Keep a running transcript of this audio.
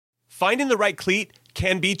Finding the right cleat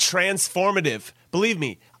can be transformative. Believe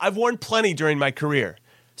me, I've worn plenty during my career.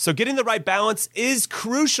 So getting the right balance is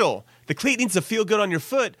crucial. The cleat needs to feel good on your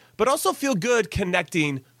foot, but also feel good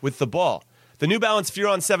connecting with the ball. The New Balance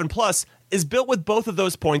Furon 7 Plus is built with both of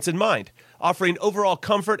those points in mind, offering overall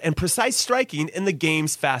comfort and precise striking in the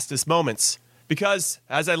game's fastest moments. Because,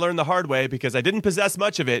 as I learned the hard way, because I didn't possess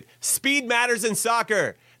much of it, speed matters in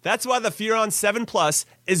soccer. That's why the Furon 7 Plus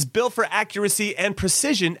is built for accuracy and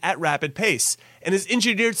precision at rapid pace, and is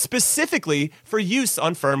engineered specifically for use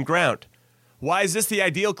on firm ground. Why is this the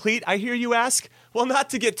ideal cleat, I hear you ask? Well, not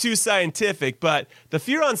to get too scientific, but the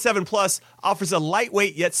Furon 7 Plus offers a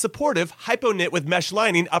lightweight yet supportive hypo-knit with mesh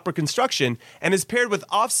lining upper construction and is paired with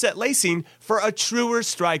offset lacing for a truer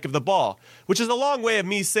strike of the ball, which is a long way of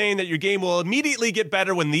me saying that your game will immediately get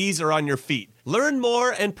better when these are on your feet. Learn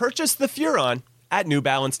more and purchase the Furon at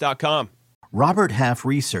newbalance.com. Robert Half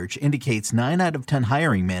research indicates 9 out of 10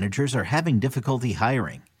 hiring managers are having difficulty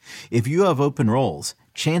hiring. If you have open roles,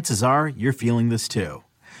 chances are you're feeling this too.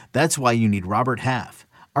 That's why you need Robert Half.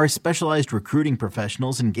 Our specialized recruiting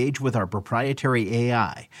professionals engage with our proprietary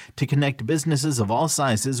AI to connect businesses of all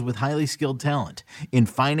sizes with highly skilled talent in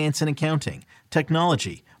finance and accounting,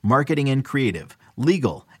 technology, marketing and creative,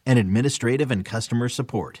 legal, and administrative and customer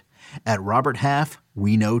support. At Robert Half,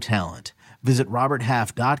 we know talent. Visit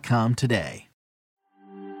roberthalf.com today.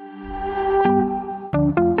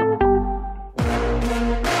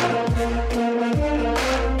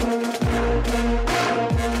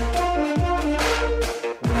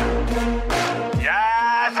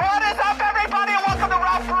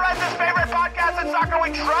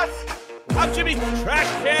 I'm Jimmy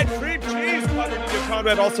Trackhead Cream Cheese,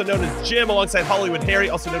 Conrad, also known as Jim, alongside Hollywood Harry,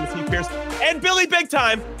 also known as Heath Pierce, and Billy Big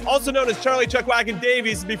Time, also known as Charlie Chuck Wagon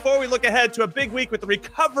Davies. Before we look ahead to a big week with the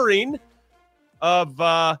recovering of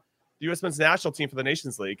the U.S. Men's National Team for the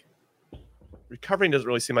Nations League. Recovering doesn't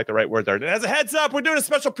really seem like the right word there. And as a heads up, we're doing a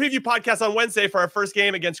special preview podcast on Wednesday for our first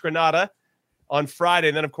game against Granada on Friday.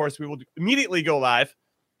 And then, of course, we will immediately go live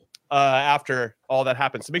after all that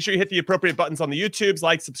happens. So make sure you hit the appropriate buttons on the YouTubes,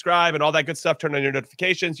 like, subscribe, and all that good stuff. Turn on your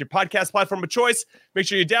notifications, your podcast platform of choice. Make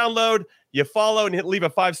sure you download, you follow, and leave a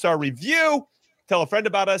 5-star review. Tell a friend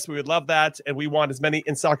about us. We would love that. And we want as many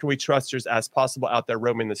In Soccer We Trusters as possible out there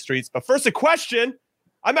roaming the streets. But first, a question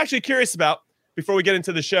I'm actually curious about before we get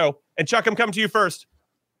into the show. And Chuck, I'm coming to you first.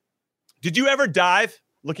 Did you ever dive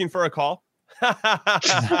looking for a call? I'm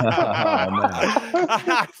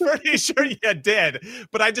pretty sure you did,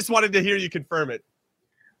 but I just wanted to hear you confirm it.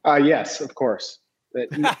 Yes, of course.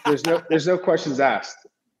 There's no questions asked.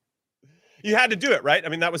 You had to do it, right? I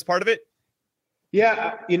mean, that was part of it.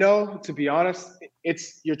 Yeah, to be honest,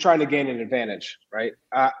 you're trying to gain an advantage, right?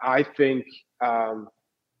 I think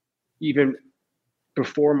even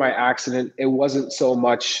before my accident, it wasn't so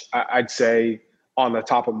much, I'd say, on the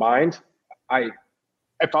top of mind.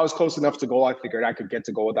 If I was close enough to goal, I figured I could get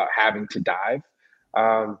to goal without having to dive.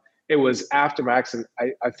 It was after my accident,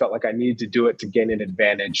 I felt like I needed to do it to gain an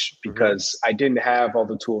advantage because I didn't have all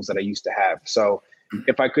the tools that I used to have. So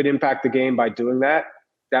if I could impact the game by doing that,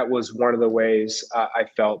 that was one of the ways I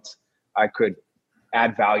felt I could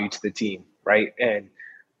add value to the team, right? And,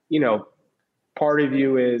 part of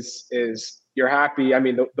you is you're happy. I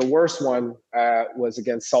mean, the worst one was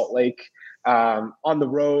against Salt Lake. On the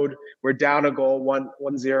road, we're down a goal,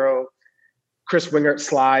 1-0. Chris Wingert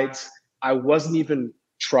slides. I wasn't even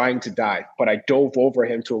trying to dive, but I dove over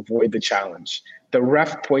him to avoid the challenge. The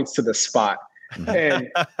ref points to the spot, and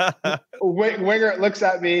Wingert looks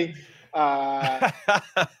at me.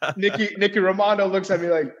 Nicky Romano looks at me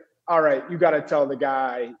like, "All right, you got to tell the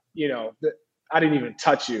guy, that I didn't even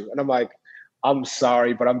touch you." And I'm like, "I'm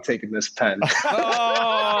sorry, but I'm taking this pen."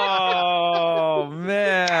 Oh,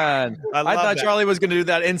 man. I thought that. Charlie was going to do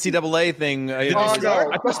that NCAA thing. No. I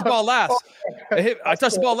touched the ball last. I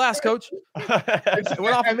touched the ball last, coach. It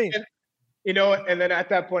went off of me. And then at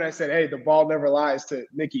that point I said, "Hey, the ball never lies," to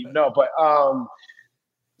Nicky. No, but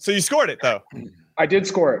so you scored it though. I did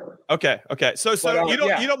score it. Okay. So but, you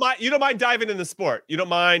don't mind diving in the sport. You don't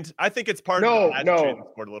mind. I think it's part of the attitude of the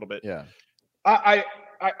sport a little bit. Yeah. I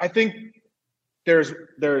think there's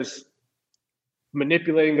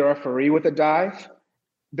manipulating the referee with a dive.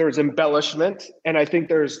 There's embellishment, and I think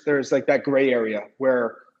there's like that gray area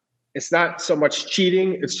where it's not so much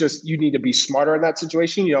cheating. It's just you need to be smarter in that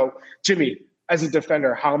situation. Jimmy, as a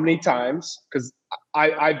defender, how many times? Because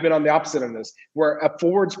I've been on the opposite of this, where a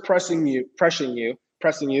forward's pressing you.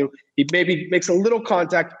 He maybe makes a little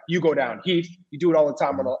contact, you go down. Heath, you do it all the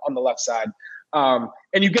time on the left side, and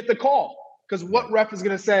you get the call because what ref is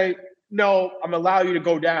going to say? no, I'm allow you to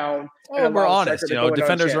go down. Oh, we're honest.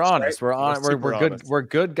 Defenders are honest. Right? We're good. Honest. We're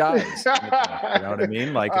good guys. You know what I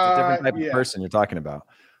mean? Like, it's a different type of person you're talking about.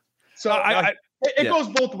 So it goes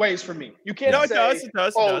both ways for me. You can't say, it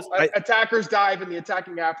does. Attackers dive in the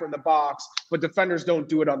attacking half or in the box, but defenders don't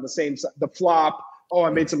do it on the same side. The flop, I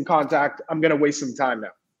made some contact. I'm going to waste some time now.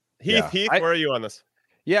 Heath, where are you on this?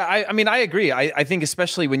 Yeah, I mean, I agree. I think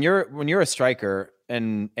especially when you're a striker,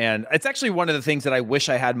 and it's actually one of the things that I wish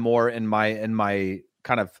I had more in my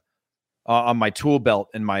kind of on my tool belt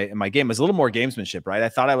in my game was a little more gamesmanship,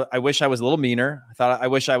 right? I wish I was a little meaner. I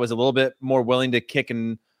wish I was a little bit more willing to kick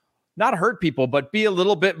and not hurt people, but be a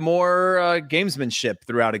little bit more gamesmanship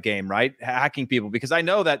throughout a game, right? Hacking people, because I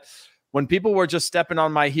know that when people were just stepping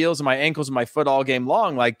on my heels and my ankles and my foot all game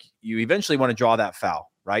long, like, you eventually want to draw that foul,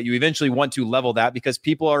 right? You eventually want to level that because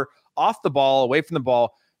people are off the ball, away from the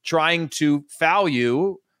ball, trying to foul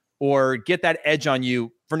you or get that edge on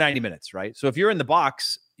you for 90 minutes, right? So if you're in the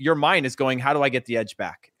box, your mind is going, how do I get the edge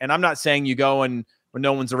back? And I'm not saying you go and when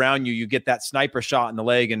no one's around you, you get that sniper shot in the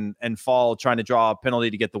leg and fall trying to draw a penalty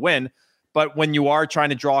to get the win. But when you are trying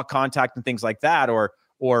to draw contact and things like that, or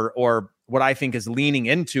what I think is leaning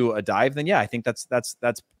into a dive, then yeah, I think that's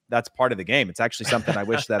part of the game. It's actually something I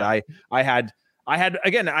wish that I had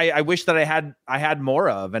again. I wish that I had more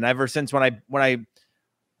of. And ever since when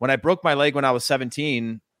I broke my leg when I was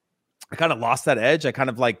 17, I kind of lost that edge. I kind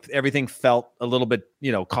of like everything felt a little bit,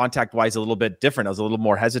 contact wise, a little bit different. I was a little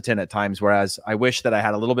more hesitant at times. Whereas I wish that I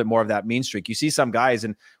had a little bit more of that mean streak. You see some guys,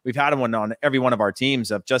 and we've had one on every one of our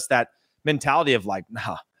teams, of just that mentality of like,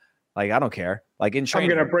 nah, like, I don't care. Like, in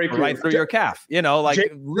training, I'm going to break right through your calf, like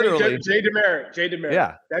literally. Jay DeMerit.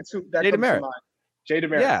 Yeah. That's who that Jay comes to mind. Jay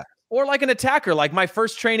DeMerit. Yeah. Or like an attacker, like my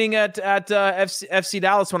first training at FC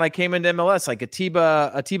Dallas when I came into MLS, like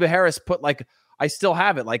Atiba Harris put, like, I still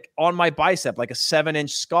have it, like, on my bicep, like a 7-inch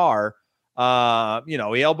scar.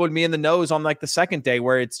 He elbowed me in the nose on like the second day,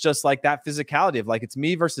 where it's just like that physicality of like, it's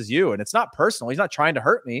me versus you. And it's not personal. He's not trying to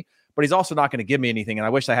hurt me, but he's also not going to give me anything. And I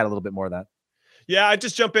wish I had a little bit more of that. Yeah, I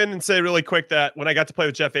just jump in and say really quick that when I got to play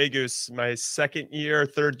with Jeff Agus, my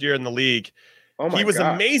third year in the league, he was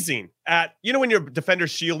amazing at, when your defender's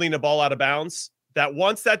shielding a ball out of bounds, that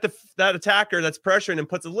once that attacker that's pressuring him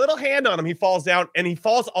puts a little hand on him, he falls down and he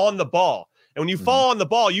falls on the ball. And when you fall on the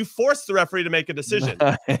ball, you force the referee to make a decision.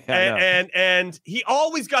 and he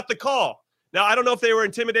always got the call. Now, I don't know if they were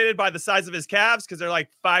intimidated by the size of his calves, because they're like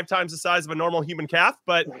 5 times the size of a normal human calf.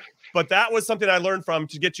 But that was something I learned from,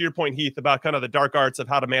 to get to your point, Heath, about kind of the dark arts of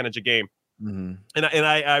how to manage a game. Mm-hmm. And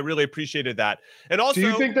I really appreciated that. And also, do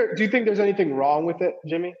you think there's anything wrong with it,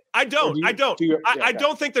 Jimmy? I don't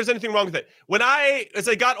think there's anything wrong with it. As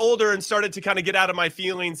I got older and started to kind of get out of my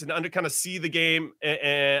feelings and kind of see the game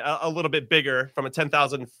a little bit bigger from a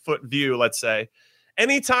 10,000 foot view, let's say,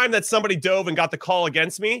 anytime that somebody dove and got the call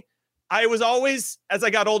against me, I was always, as I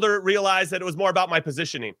got older, realized that it was more about my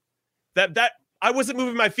positioning, that I wasn't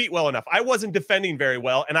moving my feet well enough. I wasn't defending very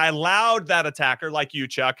well. And I allowed that attacker, like you,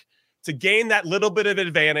 Chuck, to gain that little bit of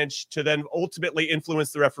advantage to then ultimately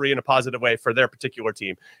influence the referee in a positive way for their particular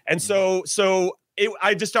team. And so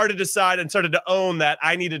I just started to decide and started to own that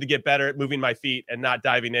I needed to get better at moving my feet and not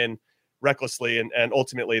diving in recklessly. And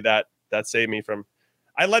ultimately that saved me from,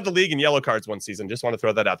 I led the league in yellow cards one season. Just want to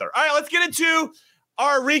throw that out there. All right, let's get into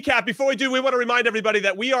our recap. Before we do, we want to remind everybody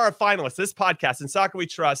that we are a finalist, this podcast, in Soccer We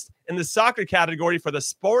Trust, in the soccer category for the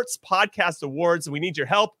Sports Podcast Awards. And we need your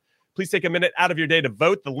help. Please take a minute out of your day to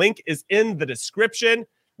vote. The link is in the description.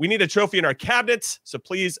 We need a trophy in our cabinets, so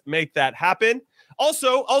please make that happen.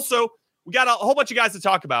 Also, we got a whole bunch of guys to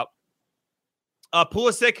talk about.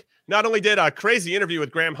 Pulisic not only did a crazy interview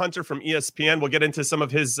with Graham Hunter from ESPN. We'll get into some of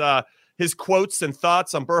his quotes and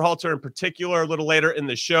thoughts on Berhalter in particular a little later in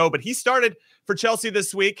the show. But he started for Chelsea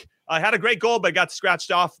this week. Had a great goal, but got scratched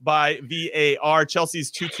off by VAR.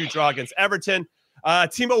 Chelsea's 2-2 draw against Everton.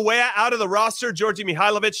 Timo Weah out of the roster. Georgi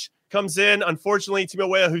Mihailovic comes in. Unfortunately, Timo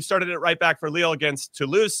Weah, who started at right back for Lille against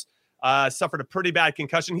Toulouse, suffered a pretty bad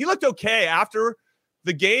concussion. He looked okay after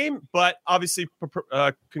the game, but obviously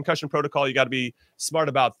concussion protocol, you got to be smart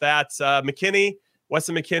about that.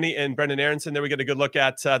 Weston McKennie and Brendan Aronson, there we get a good look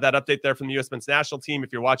at that update there from the US Men's National Team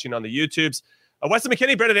if you're watching on the YouTubes. Weston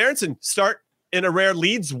McKennie, Brendan Aronson start in a rare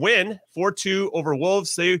Leeds win, 4-2 over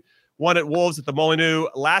Wolves. They won at Wolves at the Molineux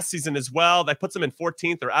last season as well. That puts them in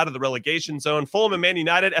 14th. They're out of the relegation zone. Fulham and Man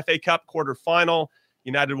United, FA Cup quarterfinal.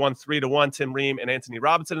 United won 3-1. Tim Ream and Anthony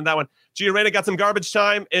Robinson in that one. Gio Reyna got some garbage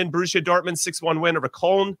time in Borussia Dortmund, 6-1 win over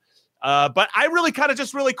Cologne. But I really kind of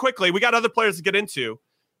just really quickly, we got other players to get into,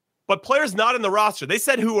 but players not in the roster. They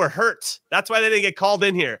said who were hurt. That's why they didn't get called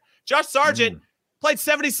in here. Josh Sargent played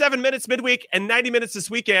 77 minutes midweek and 90 minutes this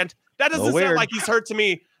weekend. That doesn't sound like he's hurt to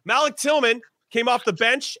me. Malik Tillman came off the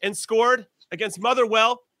bench and scored against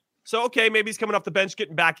Motherwell. So, okay, maybe he's coming off the bench,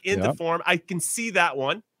 getting back into form. I can see that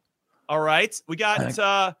one. All right. We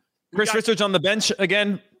got Chris Richards on the bench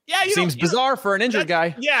again. Yeah, seems bizarre for an injured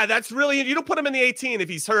guy. Yeah, that's really, you don't put him in the 18 if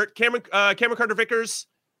he's hurt. Cameron Carter-Vickers,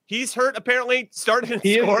 he's hurt apparently. Started and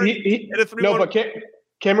scored. But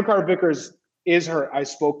Cameron Carter-Vickers is hurt. I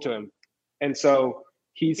spoke to him, and so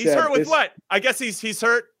he's hurt with what? I guess he's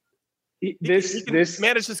hurt. He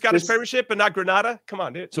managed the Scottish Premiership, but not Granada. Come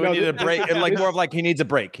on, dude. So we need a break, more of like he needs a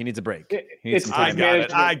break. He needs a break.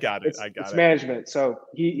 I got it. It's management. So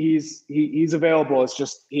he's available. It's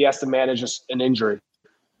just he has to manage an injury.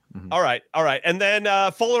 Mm-hmm. All right. And then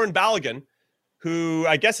Fuller and Balogun, who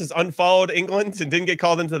I guess has unfollowed England and didn't get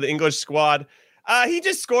called into the English squad. He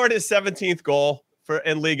just scored his 17th goal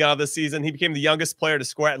in Ligue 1 this season. He became the youngest player to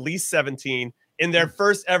score at least 17 in their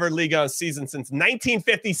first ever Ligue 1 season since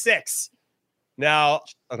 1956. Now,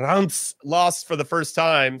 Reims lost for the first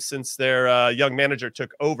time since their young manager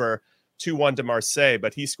took over 2-1 to Marseille,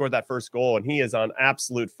 but he scored that first goal, and he is on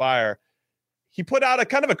absolute fire. He put out a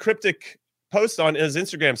kind of a cryptic post on his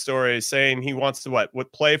Instagram story saying he wants to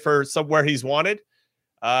play for somewhere he's wanted.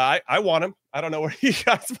 I want him. I don't know where you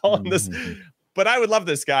guys fall on this, but I would love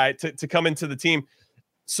this guy to come into the team.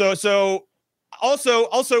 So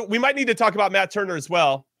also we might need to talk about Matt Turner as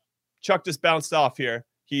well. Chuck just bounced off here,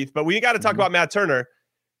 Heath, but we got to talk about Matt Turner.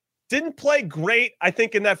 Didn't play great, I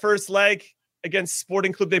think, in that first leg against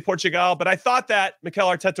Sporting Clube de Portugal, but I thought that Mikel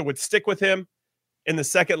Arteta would stick with him in the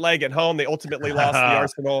second leg at home. They ultimately lost the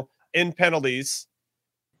Arsenal in penalties,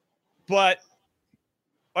 but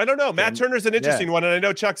I don't know. Matt Turner's an interesting one, and I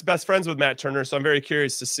know Chuck's best friends with Matt Turner, so I'm very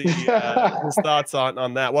curious to see his thoughts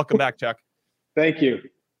on that. Welcome back, Chuck. Thank you.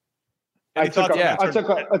 I took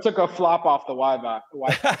a flop off the Wi-Fi.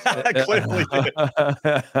 Clearly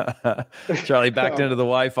did. Charlie backed into the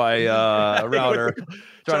Wi-Fi router,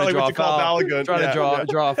 trying to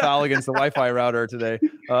draw a foul against the Wi-Fi router today.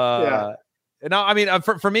 No, I mean,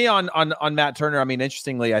 for me on Matt Turner, I mean,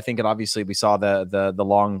 interestingly, I think obviously we saw the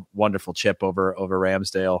long, wonderful chip over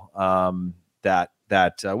Ramsdale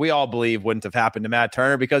that we all believe wouldn't have happened to Matt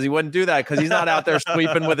Turner because he wouldn't do that because he's not out there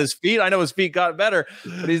sweeping with his feet. I know his feet got better,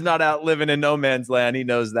 but he's not out living in no man's land. He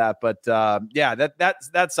knows that. But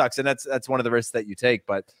that sucks, and that's one of the risks that you take.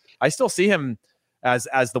 But I still see him as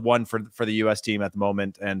the one for the U.S. team at the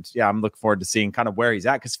moment. And I'm looking forward to seeing kind of where he's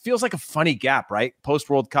at because it feels like a funny gap, right? Post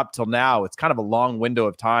World Cup till now, it's kind of a long window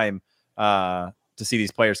of time to see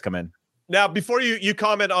these players come in. Now, before you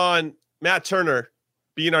comment on Matt Turner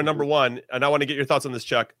being our number one, and I want to get your thoughts on this,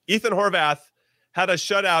 Chuck. Ethan Horvath had a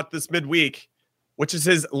shutout this midweek, which is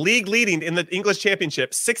his league leading in the English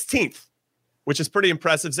Championship, 16th, which is pretty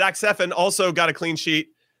impressive. Zach Steffen also got a clean sheet.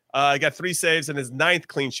 Got 3 saves and his 9th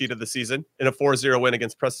clean sheet of the season in a 4-0 win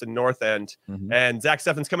against Preston North End. Mm-hmm. And Zach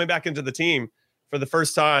Steffen's coming back into the team for the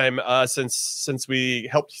first time since he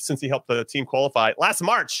helped the team qualify last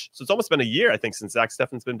March. So it's almost been a year, I think, since Zach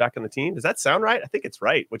Steffen's been back in the team. Does that sound right? I think it's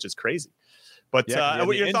right, which is crazy. But what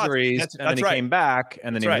are your injuries, thoughts? And then he came back,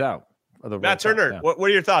 and then he was out. Matt Turner, what are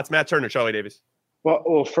your thoughts? Matt Turner, Charlie Davies.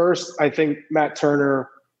 Well, first, I think Matt Turner,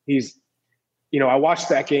 he's, I watched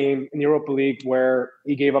that game in the Europa League where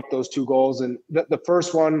he gave up those 2 goals. And the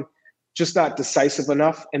first one, just not decisive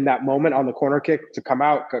enough in that moment on the corner kick to come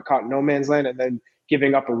out, got caught in no man's land, and then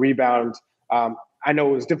giving up a rebound. I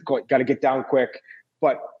know it was difficult, got to get down quick,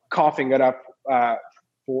 but coughing it up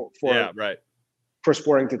for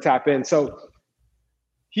Sporting to tap in. So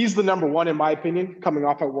he's the number one, in my opinion, coming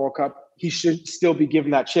off at World Cup. He should still be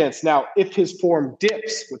given that chance. Now, if his form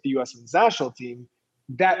dips with the U.S. men's national team,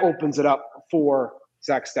 that opens it up for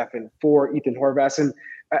Zach Steffen, for Ethan Horvath. And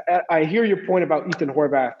I hear your point about Ethan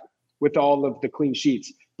Horvath with all of the clean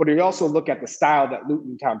sheets, but you also look at the style that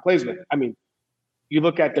Luton Town plays with. I mean, you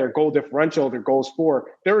look at their goal differential, their goals for,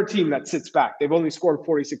 they're a team that sits back. They've only scored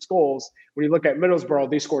 46 goals. When you look at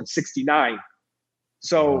Middlesbrough, they scored 69.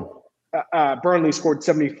 So Burnley scored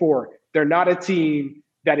 74. They're not a team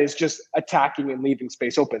that is just attacking and leaving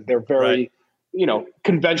space open. They're very,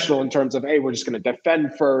 conventional in terms of, hey, we're just going to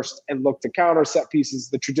defend first and look to counter set pieces,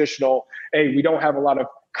 the traditional, hey, we don't have a lot of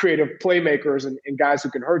creative playmakers and guys who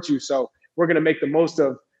can hurt you. So we're going to make the most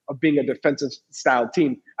of being a defensive style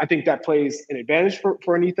team. I think that plays an advantage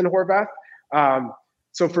for an Ethan Horvath.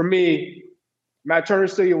 So for me, Matt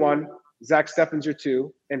Turner's still your 1, Zach Steffen's your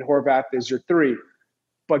 2, and Horvath is your 3.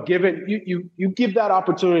 But given you give that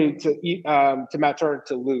opportunity to Matt Turner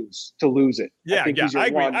to lose it. Yeah,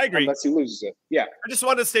 I agree. Unless he loses it. Yeah. I just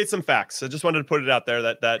wanted to state some facts. I just wanted to put it out there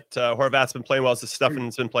that Horvath's been playing well, so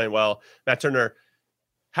Steffen's been playing well. Matt Turner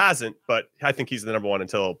Hasn't, but I think he's the number one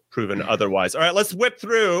until proven otherwise. All right, let's whip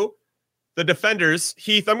through the defenders.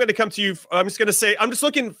 Heath, I'm going to come to you. I'm just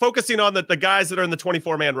focusing on the guys that are in the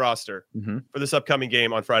 24-man roster for this upcoming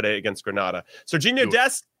game on Friday against Granada. Serginho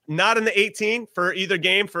Dest, not in the 18 for either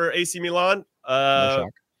game for AC Milan. No shock.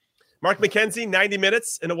 Mark McKenzie, 90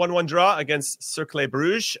 minutes in a 1-1 draw against Cercle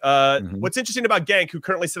Bruges. What's interesting about Genk, who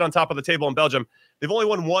currently sit on top of the table in Belgium, they've only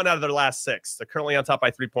won 1 out of their last 6. They're currently on top by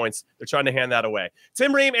 3 points. They're trying to hand that away.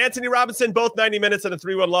 Tim Ream, Anthony Robinson, both 90 minutes and a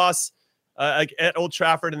 3-1 loss at Old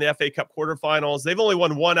Trafford in the FA Cup quarterfinals. They've only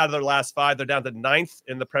won 1 out of their last 5. They're down to 9th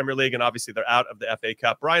in the Premier League, and obviously they're out of the FA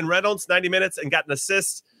Cup. Brian Reynolds, 90 minutes and got an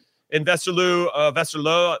assist in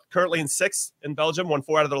Westerlo, currently in 6th in Belgium, won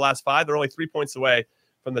 4 out of their last 5. They're only 3 points away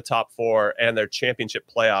from the top 4 and their championship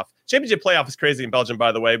playoff. Championship playoff is crazy in Belgium,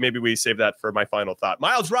 by the way. Maybe we save that for my final thought.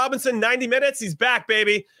 Miles Robinson, 90 minutes. He's back,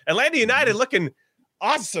 baby. Atlanta United looking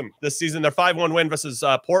awesome this season. Their 5-1 win versus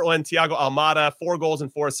Portland. Thiago Almada, 4 goals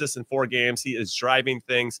and 4 assists in 4 games. He is driving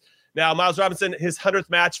things. Now, Miles Robinson, his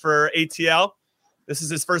 100th match for ATL. This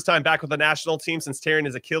is his first time back with the national team since tearing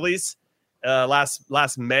his Achilles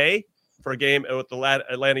last May for a game with the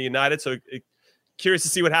Atlanta United. So curious to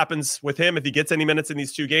see what happens with him if he gets any minutes in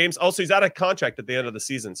these 2 games. Also, he's out of contract at the end of the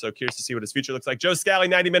season, so curious to see what his future looks like. Joe Scally,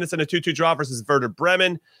 90 minutes and a 2-2 draw versus Werder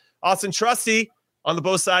Bremen. Austin Trusty on the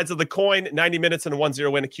both sides of the coin, 90 minutes and a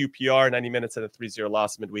 1-0 win at QPR, 90 minutes and a 3-0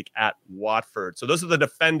 loss midweek at Watford. So those are the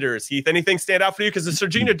defenders. Heath, anything stand out for you? Because the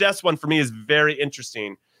Serginho Dest one for me is very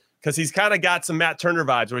interesting because he's kind of got some Matt Turner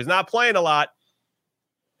vibes where he's not playing a lot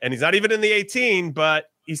and he's not even in the 18, but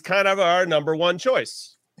he's kind of our number 1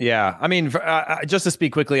 choice. Yeah, I mean, just to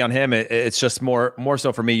speak quickly on him, it's just more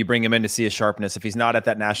so for me. You bring him in to see his sharpness. If he's not at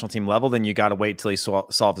that national team level, then you got to wait till he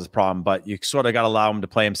solves his problem. But you sort of got to allow him to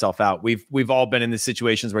play himself out. We've all been in the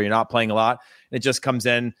situations where you're not playing a lot. It just comes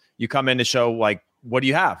in. You come in to show like, what do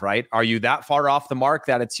you have, right? Are you that far off the mark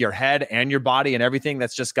that it's your head and your body and everything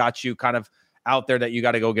that's just got you kind of out there that you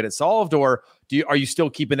got to go get it solved? Or are you still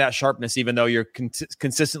keeping that sharpness even though you're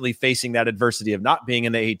consistently facing that adversity of not being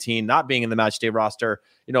in the 18, not being in the match day roster,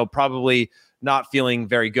 probably not feeling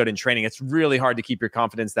very good in training? It's really hard to keep your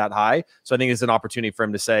confidence that high. So I think it's an opportunity for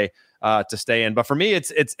him to stay in. But for me,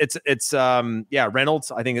 it's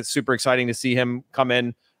Reynolds. I think it's super exciting to see him come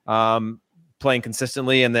in, playing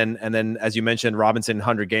consistently. And then, as you mentioned, Robinson,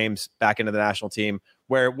 100 games back into the national team.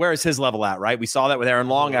 Where is his level at, right? We saw that with Aaron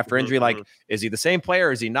Long after injury. Like, is he the same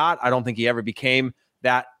player? Is he not? I don't think he ever became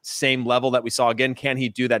that same level that we saw again. Can he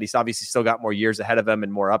do that? He's obviously still got more years ahead of him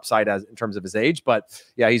and more upside in terms of his age. But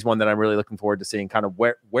yeah, he's one that I'm really looking forward to seeing kind of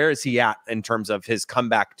where is he at in terms of his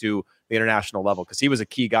comeback to the international level? Because he was a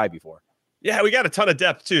key guy before. Yeah, we got a ton of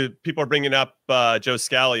depth, too. People are bringing up Joe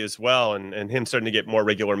Scally as well, and him starting to get more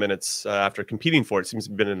regular minutes after competing for it. Seems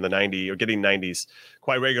to have been in the 90 or getting 90s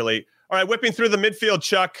quite regularly. All right, whipping through the midfield,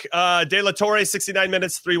 Chuck. De La Torre, 69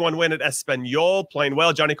 minutes, 3-1 win at Espanyol, playing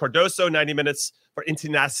well. Johnny Cardoso, 90 minutes for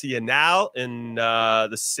Internacional in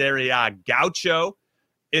the Serie A Gaucho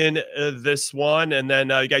in this one. And then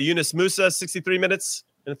you got Yunus Musa, 63 minutes,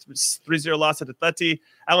 and a 3-0 loss at Atleti.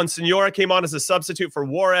 Alan Senora came on as a substitute for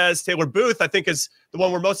Juarez. Taylor Booth, I think, is the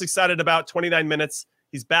one we're most excited about, 29 minutes.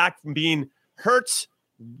 He's back from being hurt,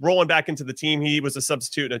 rolling back into the team. He was a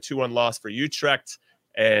substitute in a 2-1 loss for Utrecht.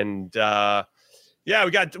 And we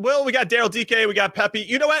got Daryl DK, we got Pepe.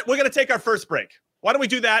 You know what? We're going to take our first break. Why don't we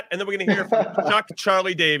do that? And then we're going to hear from Chuck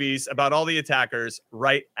Charlie Davies about all the attackers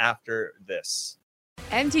right after this.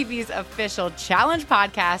 MTV's official Challenge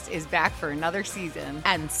podcast is back for another season.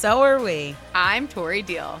 And so are we. I'm Tori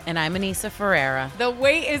Deal. And I'm Anissa Ferreira. The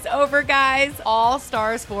wait is over, guys. All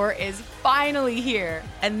Stars 4 is finally here.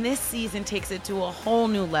 And this season takes it to a whole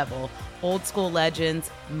new level. Old school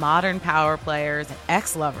legends, modern power players, and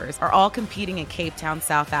ex-lovers are all competing in Cape Town,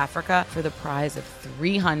 South Africa for the prize of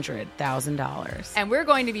 $300,000. And we're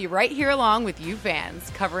going to be right here along with you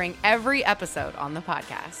fans, covering every episode on the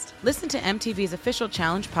podcast. Listen to MTV's official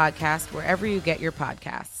Challenge podcast wherever you get your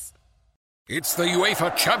podcasts. It's the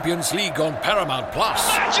UEFA Champions League on Paramount+.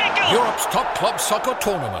 Magical! Europe's top club soccer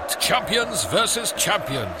tournament. Champions versus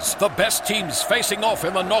champions. The best teams facing off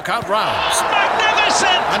in the knockout rounds.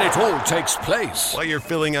 Magnificent! And it all takes place while you're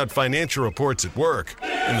filling out financial reports at work,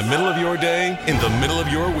 in the middle of your day, in the middle of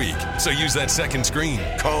your week. So use that second screen.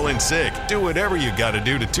 Call in sick. Do whatever you got to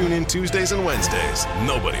do to tune in Tuesdays and Wednesdays.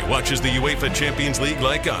 Nobody watches the UEFA Champions League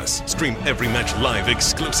like us. Stream every match live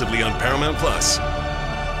exclusively on Paramount+.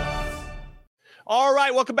 All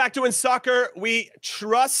right, welcome back to In Soccer We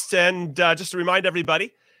Trust. And just to remind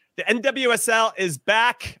everybody The NWSL is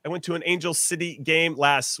back. I went to an Angel City game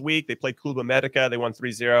last week. They played Club America. They won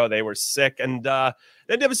 3-0. They were sick. And the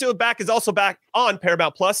NWSL back is also back on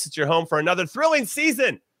Paramount Plus. It's your home for another thrilling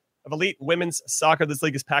season of elite women's soccer. This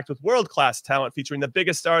league is packed with world-class talent featuring the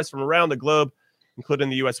biggest stars from around the globe, including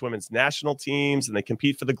the U.S. women's national teams, and they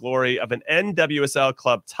compete for the glory of an NWSL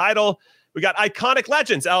club title. We got iconic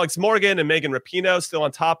legends, Alex Morgan and Megan Rapinoe, still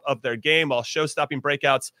on top of their game, while show-stopping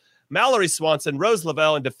breakouts Mallory Swanson, Rose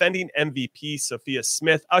Lavelle, and defending MVP Sophia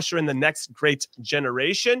Smith usher in the next great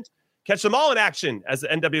generation. Catch them all in action as the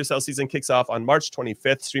NWSL season kicks off on March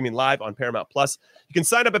 25th, streaming live on Paramount Plus. You can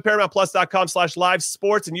sign up at ParamountPlus.com/live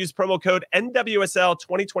sports and use promo code NWSL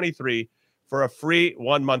 2023 for a free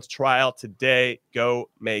 1-month trial today. Go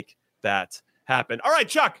make that happen. All right,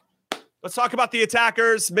 Chuck, let's talk about the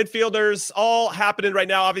attackers, midfielders, all happening right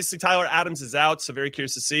now. Obviously, Tyler Adams is out, so very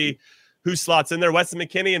curious to see who slots in there. Weston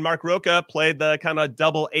McKennie and Mark Roca played the kind of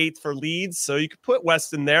double 8 for Leeds, so you could put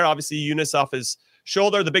Weston there. Obviously, Eunice off his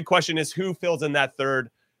shoulder. The big question is who fills in that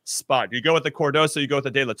third spot. You go with the Cordoso, you go with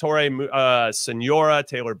the De La Torre, Senora,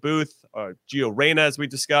 Taylor Booth, Gio Reyna, as we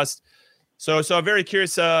discussed. So I'm very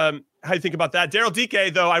curious how you think about that. Daryl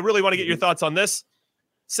Dike, though, I really want to get your thoughts on this.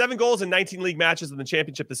 7 goals in 19 league matches in the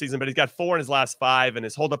championship this season, but he's got 4 in his last 5, and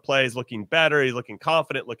his hold-up play is looking better. He's looking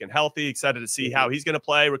confident, looking healthy. Excited to see how he's going to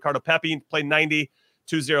play. Ricardo Pepi played 90,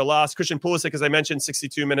 2-0 loss. Christian Pulisic, as I mentioned,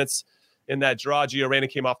 62 minutes in that draw. Gio Reyna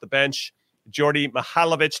came off the bench. Jordi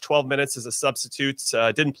Mihailovic, 12 minutes as a substitute.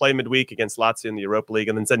 Didn't play midweek against Lazio in the Europa League.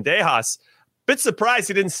 And then Zendejas, bit surprised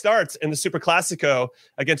he didn't start in the Super Clasico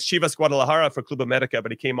against Chivas Guadalajara for Club America, but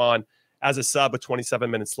he came on as a sub with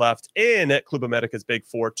 27 minutes left in Club America's big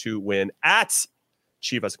 4-2 win at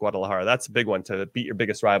Chivas Guadalajara. That's a big one to beat your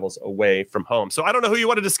biggest rivals away from home. So I don't know who you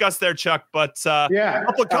want to discuss there, Chuck, but a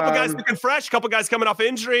couple guys looking fresh, a couple guys coming off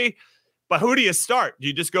injury. But who do you start? Do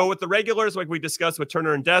you just go with the regulars like we discussed with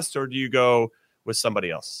Turner and Dest, or do you go with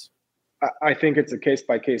somebody else? I think it's a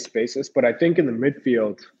case-by-case basis, but I think in the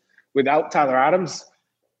midfield, without Tyler Adams,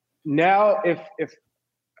 now if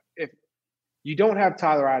you don't have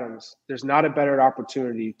Tyler Adams, there's not a better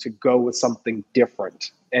opportunity to go with something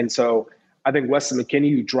different. And so I think Weston McKennie,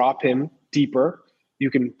 you drop him deeper.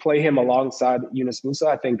 You can play him alongside Yunus Musa.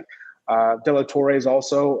 I think De La Torre is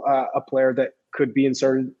also a player that could be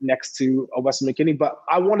inserted next to Weston McKennie. But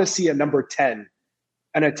I want to see a number 10,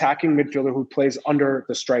 an attacking midfielder who plays under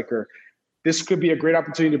the striker. This could be a great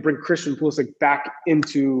opportunity to bring Christian Pulisic back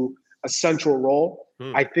into a central role.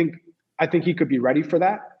 I think he could be ready for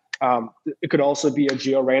that. It could also be a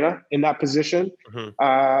Gio Reyna in that position.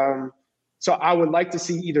 So I would like to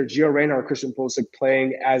see either Gio Reyna or Christian Pulisic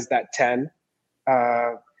playing as that 10.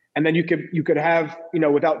 And then you could have,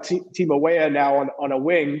 without Timo Weah now on a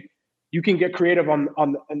wing, you can get creative in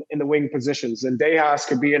the wing positions. And Dejas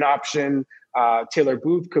could be an option. Taylor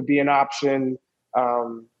Booth could be an option.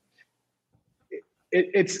 I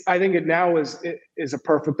think it now is a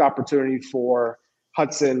perfect opportunity for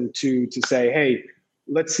Hudson to say, hey,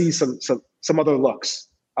 let's see some other looks.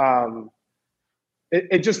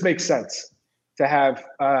 It just makes sense to have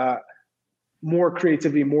more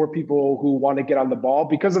creativity, more people who want to get on the ball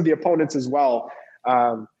because of the opponents as well.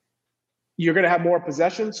 You're going to have more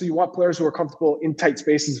possession, so you want players who are comfortable in tight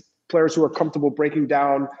spaces, players who are comfortable breaking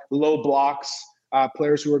down low blocks,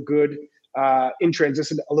 players who are good in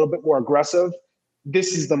transition, a little bit more aggressive.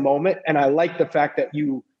 This is the moment, and I like the fact that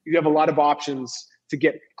you have a lot of options to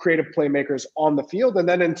get creative playmakers on the field. And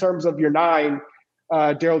then in terms of your 9,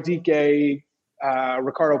 Daryl Dike,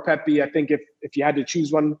 Ricardo Pepi, I think if you had to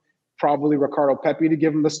choose one, probably Ricardo Pepi to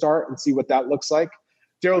give him the start and see what that looks like.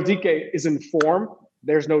 Daryl Dike is in form.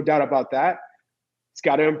 There's no doubt about that. He's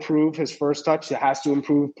got to improve his first touch. He has to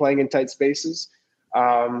improve playing in tight spaces.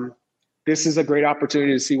 This is a great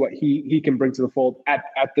opportunity to see what he can bring to the fold at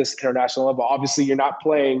this international level. Obviously, you're not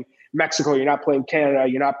playing Mexico. You're not playing Canada.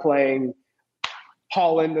 You're not playing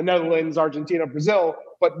Holland, the Netherlands, Argentina, Brazil.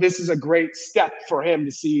 But this is a great step for him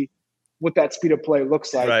to see what that speed of play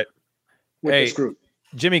looks like with this group.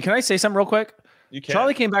 Jimmy, can I say something real quick? You can.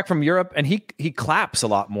 Charlie came back from Europe and he claps a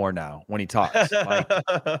lot more now when he talks. Like,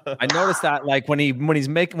 I noticed that like when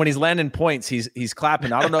he's landing points, he's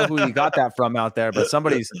clapping. I don't know who he got that from out there, but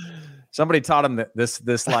somebody taught him that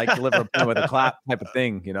this like deliver with a clap type of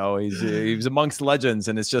thing. He's amongst legends,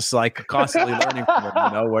 and it's just like constantly learning from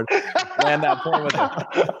him. Where land that point with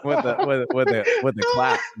the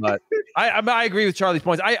clap. But I agree with Charlie's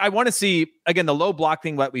points. I want to see again the low block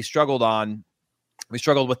thing that we struggled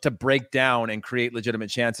with to break down and create legitimate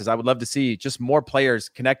chances. I would love to see just more players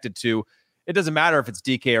connected to. It doesn't matter if it's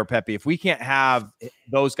DK or Pepe. If we can't have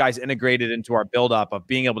those guys integrated into our buildup of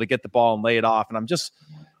being able to get the ball and lay it off, and I'm just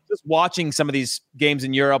just watching some of these games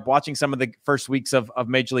in Europe, watching some of the first weeks of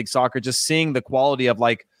Major League Soccer, just seeing the quality of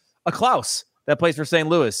like a Klaus that plays for St.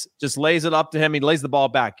 Louis, just lays it up to him. He lays the ball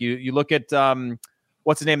back. You look at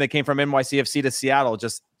what's the name that came from NYCFC to Seattle,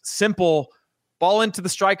 just simple ball into the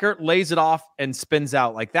striker, lays it off and spins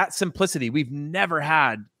out. Like that simplicity we've never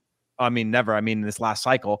had. In this last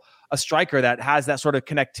cycle, a striker that has that sort of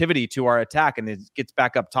connectivity to our attack and it gets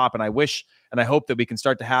back up top. And I wish and I hope that we can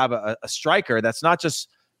start to have a striker that's not just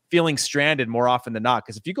feeling stranded more often than not.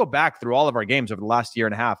 Because if you go back through all of our games over the last year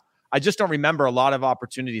and a half, I just don't remember a lot of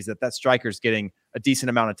opportunities that striker's getting a decent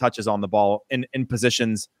amount of touches on the ball in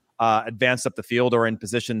positions advanced up the field or in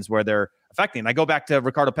positions where they're affecting. And I go back to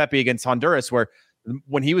Ricardo Pepi against Honduras, where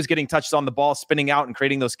when he was getting touches on the ball, spinning out and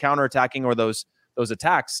creating those counterattacking or those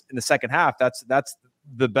attacks in the second half, that's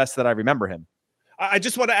the best that I remember him. I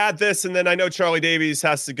just want to add this, and then I know Charlie Davies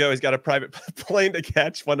has to go. He's got a private plane to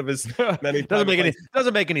catch, one of his many.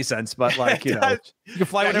 doesn't make any sense, but like, you know, you can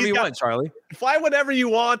fly whenever you want, Charlie. Fly whenever you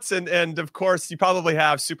want, and of course, you probably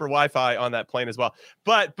have super Wi-Fi on that plane as well.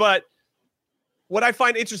 But what I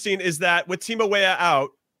find interesting is that with Timo Weah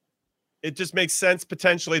out, it just makes sense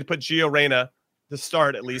potentially to put Gio Reyna to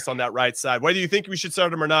start at least on that right side. Whether you think we should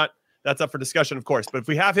start him or not, that's up for discussion, of course. But if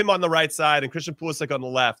we have him on the right side and Christian Pulisic on the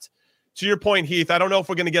left, to your point, Heath, I don't know if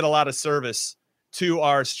we're going to get a lot of service to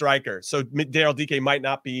our striker. So Daryl Dike might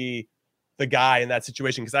not be the guy in that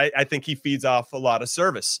situation because I think he feeds off a lot of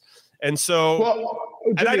service. And so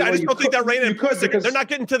Jimmy, I just don't think that Reyna and Pulisic, they're not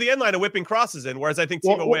getting to the end line of whipping crosses in, whereas I think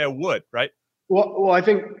Timo Weah would, right? Well, I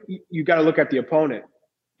think you got to look at the opponent.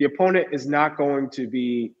 The opponent is not going to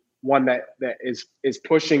be one that is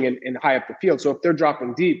pushing and high up the field. So if they're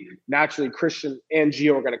dropping deep, naturally Christian and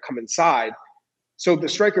Gio are going to come inside. So the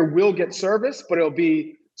striker will get service, but it'll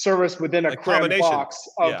be service within a cramped box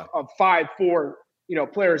of 5-4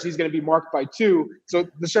 players. He's going to be marked by 2. So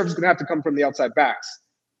the service is going to have to come from the outside backs.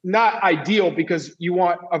 Not ideal because you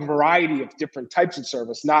want a variety of different types of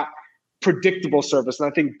service, not predictable service. And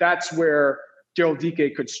I think that's where Daryl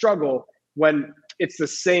Dike could struggle when it's the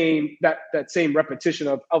same, that same repetition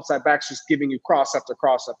of outside backs just giving you cross after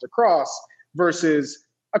cross after cross versus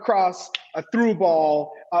a cross, a through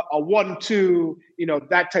ball, a 1-2,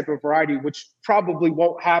 that type of variety, which probably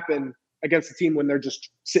won't happen against a team when they're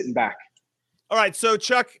just sitting back. All right. So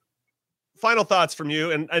Chuck, final thoughts from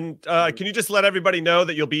you. And can you just let everybody know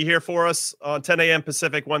that you'll be here for us on 10 a.m.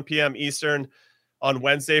 Pacific, 1 p.m. Eastern on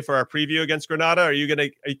Wednesday for our preview against Granada?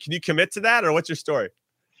 Can you commit to that, or what's your story?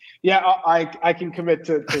 Yeah, I can commit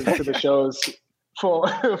to the shows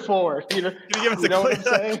forward. Can you give us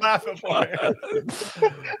a clap for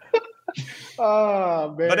it?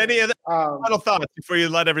 Oh, man. But any other final thoughts before you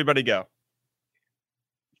let everybody go?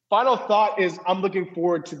 Final thought is I'm looking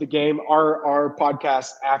forward to the game, our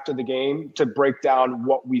podcast after the game, to break down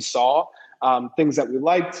what we saw, things that we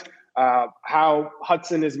liked, how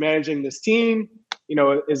Hudson is managing this team.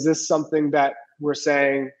 Is this something that we're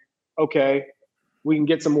saying, okay, we can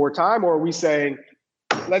get some more time, or are we saying,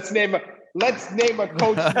 let's name a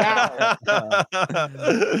coach now.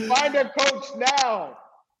 Find a coach now.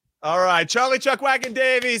 All right, Charlie Chuck Wagon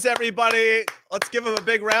Davies, everybody. Let's give him a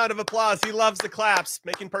big round of applause. He loves the claps,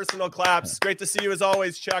 making personal claps. Great to see you as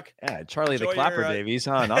always, Chuck. Yeah, Charlie the Clapper Davies,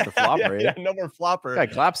 huh? Not the flopper. yeah, no more flopper. Guy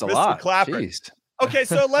claps a Mr. lot. Clapper. Jeez. Okay,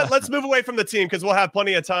 so let's move away from the team because we'll have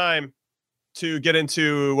plenty of time to get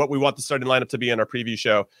into what we want the starting lineup to be in our preview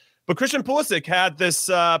show. But Christian Pulisic had this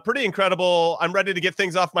pretty incredible, I'm ready to get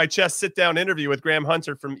things off my chest, sit-down interview with Graham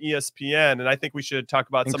Hunter from ESPN, and I think we should talk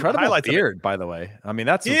about some of the highlights. Incredible beard, by the way. I mean,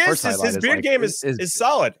 that's the first highlight. His beard game is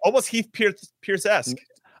solid, almost Heath Pierce-esque.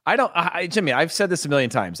 Jimmy, I've said this a million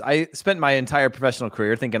times. I spent my entire professional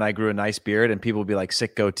career thinking I grew a nice beard and people would be like,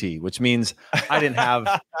 sick goatee, which means I didn't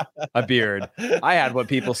have a beard. I had what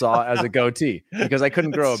people saw as a goatee because I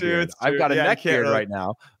couldn't grow a beard. I've got a neck beard right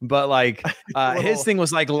now, but like his thing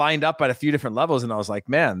was like lined up at a few different levels. And I was like,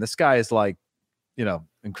 man, this guy is like,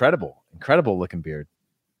 incredible looking beard.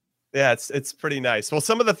 Yeah, it's pretty nice. Well,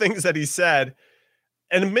 some of the things that he said,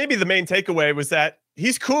 and maybe the main takeaway was that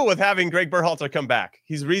he's cool with having Greg Berhalter come back.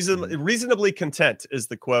 He's reasonably content is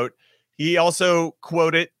the quote. He also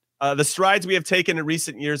quoted, the strides we have taken in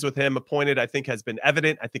recent years with him appointed, I think, has been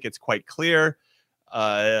evident. I think it's quite clear.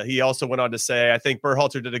 He also went on to say, I think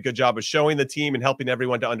Berhalter did a good job of showing the team and helping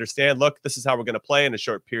everyone to understand, look, this is how we're going to play in a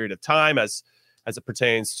short period of time as it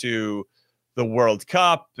pertains to the World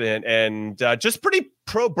Cup and just pretty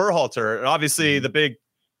pro Berhalter. And obviously the big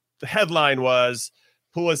headline was,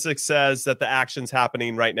 Pulisic says that the actions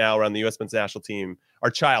happening right now around the USMNT national team are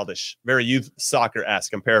childish, very youth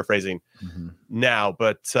soccer-esque. I'm paraphrasing now,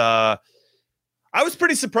 but I was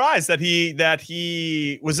pretty surprised that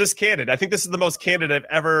he was this candid. I think this is the most candid I've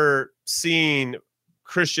ever seen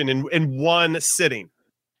Christian in one sitting,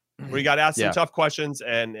 where he got asked some tough questions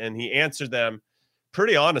and he answered them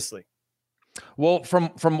pretty honestly. Well,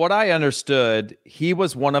 from what I understood, he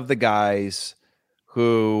was one of the guys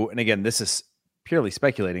who, and again, this is purely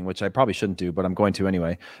speculating, which I probably shouldn't do, but I'm going to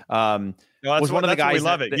anyway. Was one of the guys. We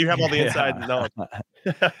love it. You have all the inside knowledge.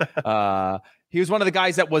 He was one of the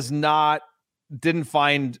guys that didn't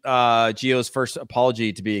find Gio's first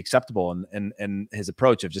apology to be acceptable, and his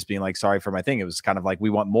approach of just being like, sorry for my thing. It was kind of like, we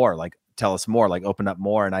want more, like, tell us more, like, open up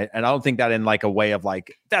more. And I don't think that in like a way of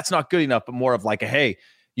like, that's not good enough, but more of like, hey,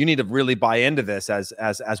 you need to really buy into this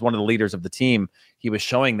as one of the leaders of the team. He was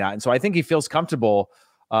showing that. And so I think he feels comfortable.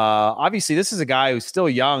 Obviously this is a guy who's still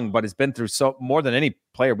young, but has been through so more than any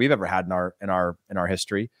player we've ever had in our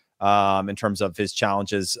history, in terms of his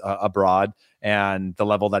challenges abroad and the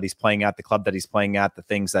level that he's playing at, the club that he's playing at, the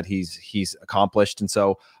things that he's accomplished. And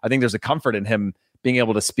so I think there's a comfort in him being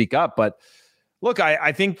able to speak up. But look,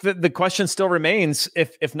 I think that the question still remains,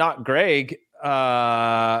 if not Greg,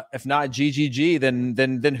 if not GGG,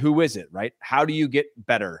 then who is it, right? How do you get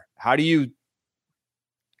better? How do you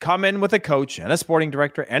come in with a coach and a sporting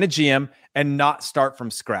director and a GM and not start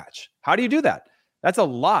from scratch? How do you do that? That's a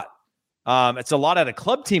lot. It's a lot at a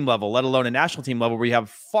club team level, let alone a national team level, where you have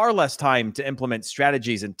far less time to implement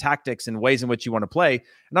strategies and tactics and ways in which you want to play.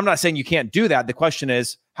 And I'm not saying you can't do that. The question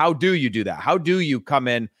is, how do you do that? How do you come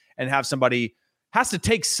in and have somebody has to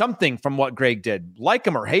take something from what Greg did, like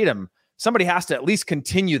him or hate him? Somebody has to at least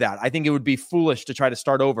continue that. I think it would be foolish to try to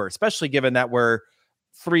start over, especially given that we're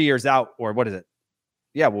 3 years out, or what is it?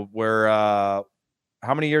 Yeah, we're how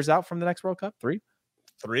many years out from the next World Cup? Three.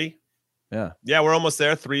 Yeah. We're almost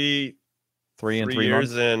there. Three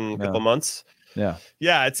years and a couple months. Yeah.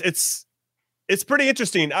 It's pretty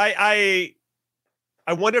interesting. I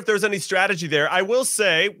wonder if there's any strategy there. I will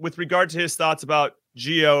say, with regard to his thoughts about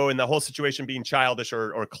Gio and the whole situation being childish,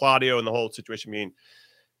 or Claudio and the whole situation being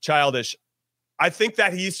childish, I think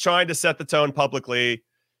that he's trying to set the tone publicly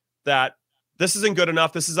that this isn't good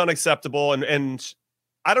enough. This is unacceptable. And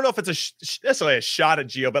I don't know if it's necessarily a shot at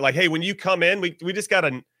Gio, but like, hey, when you come in, we just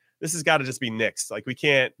this has got to just be nixed. Like, we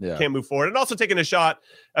can't move forward. And also taking a shot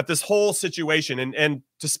at this whole situation. And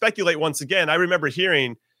to speculate once again, I remember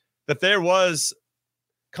hearing that there was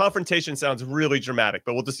confrontation. Sounds really dramatic,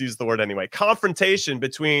 but we'll just use the word anyway. Confrontation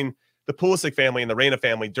between the Pulisic family and the Reina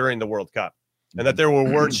family during the World Cup. And that there were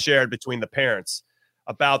words shared between the parents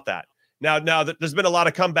about that. Now that there's been a lot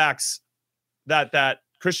of comebacks that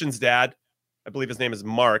Christian's dad, I believe his name is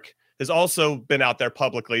Mark, has also been out there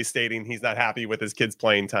publicly stating he's not happy with his kids'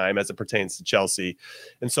 playing time as it pertains to Chelsea,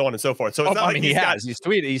 and so on and so forth. So it's not like he's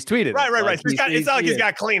tweeted. Right. Like, it's not like he's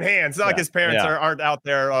got clean hands. It's not like his parents aren't out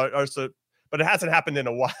there, but it hasn't happened in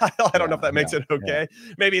a while. I don't know if that makes it okay.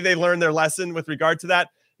 Yeah. Maybe they learned their lesson with regard to that.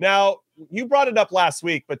 Now, you brought it up last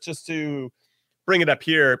week, but just to bring it up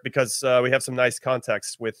here, because we have some nice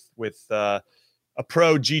context with a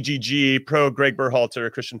pro GGG, pro Greg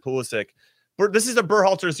Berhalter, Christian Pulisic. This is a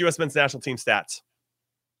Berhalter's U.S. men's national team stats.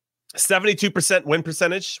 72% win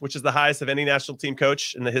percentage, which is the highest of any national team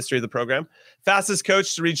coach in the history of the program. Fastest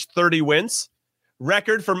coach to reach 30 wins.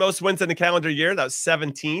 Record for most wins in a calendar year. That was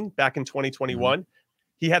 17 back in 2021.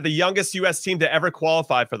 He had the youngest U.S. team to ever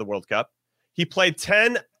qualify for the World Cup. He played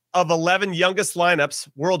 10 of 11 youngest lineups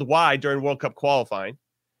worldwide during World Cup qualifying.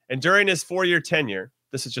 And during his 4-year tenure,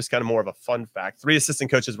 this is just kind of more of a fun fact, 3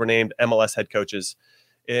 assistant coaches were named MLS head coaches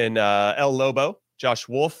in El Lobo, Josh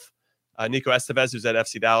Wolf, Nico Estevez, who's at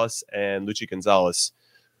FC Dallas, and Luchi Gonzalez,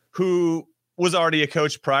 who was already a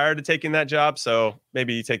coach prior to taking that job. So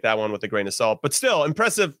maybe you take that one with a grain of salt. But still,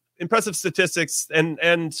 impressive statistics, and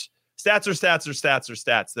stats are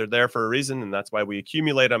stats. They're there for a reason, and that's why we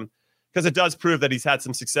accumulate them, because it does prove that he's had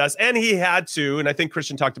some success. And he had to, and I think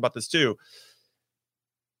Christian talked about this too,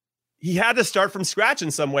 he had to start from scratch in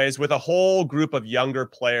some ways with a whole group of younger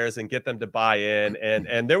players and get them to buy in.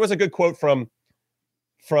 And there was a good quote from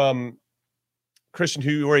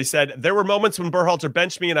Christian where he said, there were moments when Berhalter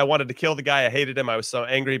benched me and I wanted to kill the guy. I hated him. I was so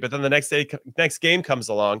angry. But then the next game comes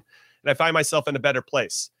along and I find myself in a better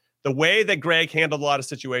place. The way that Greg handled a lot of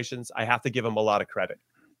situations, I have to give him a lot of credit.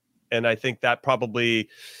 And I think that probably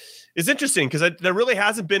is interesting, because there really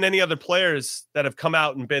hasn't been any other players that have come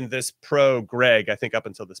out and been this pro Greg, I think, up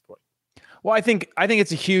until this point. Well, I think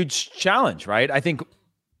it's a huge challenge, right? I think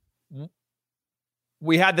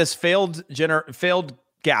we had this failed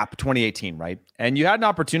gap 2018, right? And you had an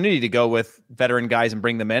opportunity to go with veteran guys and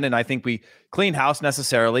bring them in. And I think we cleaned house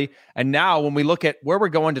necessarily. And now when we look at where we're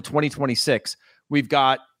going to 2026, we've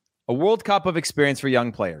got a World Cup of experience for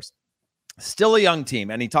young players, still a young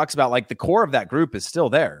team. And he talks about like the core of that group is still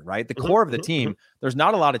there, right? The core of the team, there's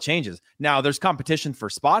not a lot of changes. Now there's competition for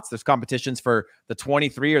spots. There's competitions for the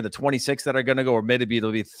 23 or the 26 that are going to go, or maybe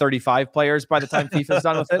it'll be 35 players by the time FIFA's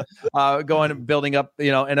done with it, going and building up,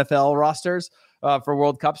 NFL rosters for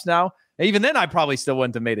World Cups now. Even then, I probably still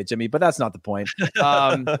wouldn't have made it, Jimmy, but that's not the point.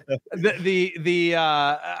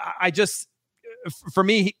 For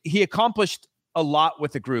me, he accomplished a lot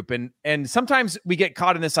with the group. And sometimes we get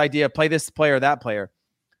caught in this idea, play this player, that player.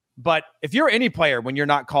 But if you're any player, when you're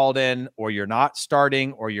not called in or you're not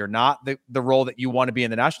starting or you're not the role that you want to be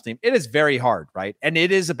in the national team, it is very hard, right? And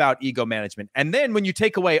it is about ego management. And then when you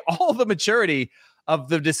take away all the maturity of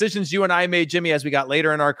the decisions you and I made, Jimmy, as we got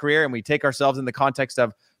later in our career, and we take ourselves in the context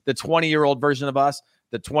of the 20-year-old version of us,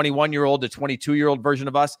 the 21-year-old, the 22-year-old version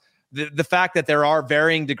of us, the fact that there are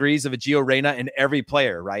varying degrees of a Gio Reyna in every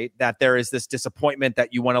player, right? That there is this disappointment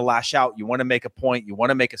that you want to lash out, you want to make a point, you want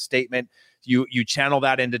to make a statement, you channel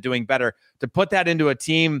that into doing better. To put that into a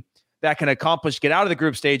team that can accomplish, get out of the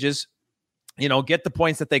group stages, get the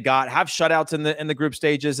points that they got, have shutouts in the group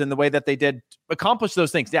stages in the way that they did, accomplish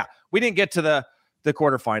those things. Yeah, we didn't get to the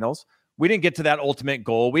quarterfinals. We didn't get to that ultimate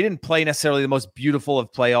goal. We didn't play necessarily the most beautiful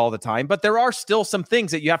of play all the time, but there are still some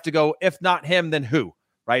things that you have to go, if not him, then who?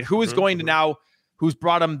 Right? Who is going to now, who's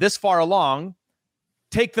brought them this far along,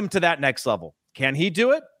 take them to that next level? Can he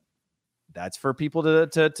do it? That's for people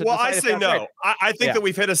to well, I decide say no. Right. I think that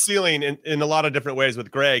we've hit a ceiling in a lot of different ways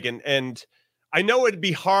with Greg. And I know it'd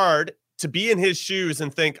be hard to be in his shoes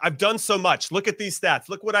and think, I've done so much. Look at these stats.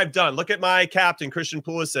 Look what I've done. Look at my captain, Christian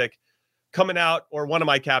Pulisic, coming out, or one of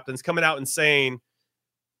my captains coming out and saying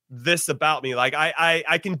this about me. Like,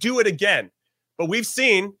 I can do it again. But we've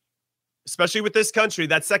seen, especially with this country,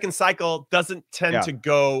 that second cycle doesn't tend to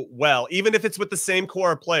go well, even if it's with the same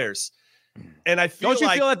core of players. And I feel Don't you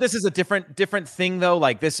feel that this is a different thing though?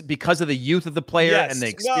 Like this, because of the youth of the player and the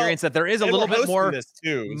experience, that there is a little bit more. This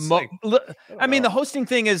too. I mean, the hosting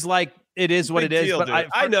thing is like, it is what it is, but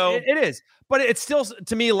I know it is, but it's still,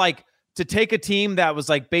 to me, like, to take a team that was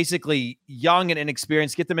like basically young and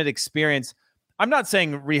inexperienced, get them an experience. I'm not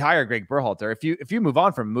saying rehire Greg Berhalter. If you move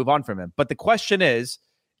on from him. But the question is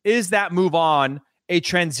that move on a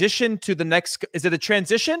transition to the next? Is it a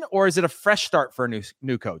transition or is it a fresh start for a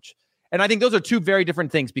new coach? And I think those are two very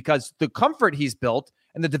different things, because the comfort he's built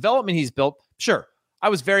and the development he's built, sure, I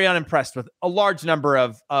was very unimpressed with a large number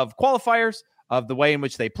of qualifiers, of the way in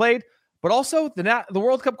which they played, but also the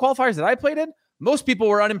World Cup qualifiers that I played in, most people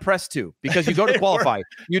were unimpressed too, because you go to qualify.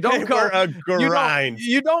 You don't go a grind.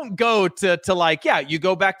 You don't go to like, you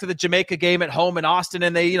go back to the Jamaica game at home in Austin,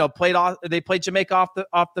 and they played Jamaica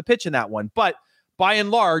off the pitch in that one. But by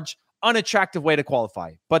and large, unattractive way to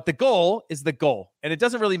qualify. But the goal is the goal, and it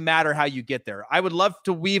doesn't really matter how you get there. I would love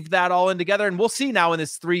to weave that all in together, and we'll see now in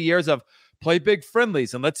this 3 years of play big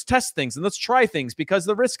friendlies and let's test things and let's try things because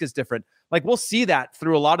the risk is different. Like, we'll see that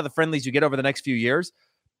through a lot of the friendlies you get over the next few years.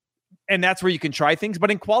 And that's where you can try things. But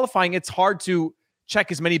in qualifying, it's hard to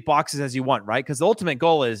check as many boxes as you want, right? Because the ultimate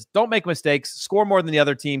goal is don't make mistakes, score more than the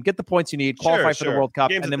other team, get the points you need, qualify for the World Cup,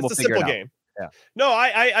 and then we'll figure it out. Game. Yeah. No,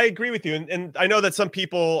 I agree with you. And I know that some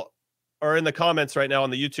people are in the comments right now on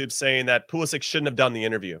the YouTube saying that Pulisic shouldn't have done the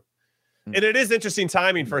interview. And it is interesting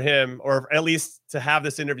timing for him, or at least to have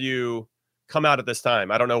this interview come out at this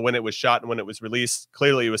time. I don't know when it was shot and when it was released.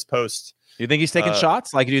 Clearly it was post. Do you think he's taking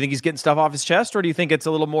shots? Like, do you think he's getting stuff off his chest? Or do you think it's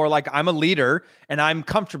a little more like, I'm a leader and I'm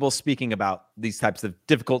comfortable speaking about these types of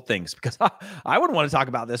difficult things? Because I wouldn't want to talk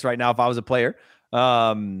about this right now if I was a player.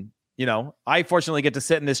 I fortunately get to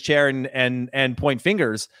sit in this chair and point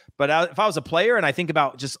fingers. But if I was a player and I think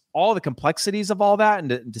about just all the complexities of all that,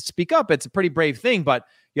 and to speak up, it's a pretty brave thing. But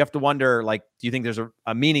you have to wonder, like, do you think there's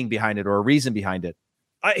a meaning behind it or a reason behind it?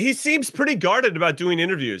 He seems pretty guarded about doing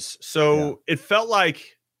interviews. So it felt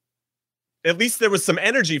like at least there was some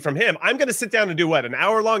energy from him. I'm going to sit down and do an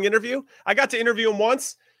hour-long interview? I got to interview him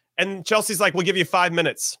once, and Chelsea's like, we'll give you 5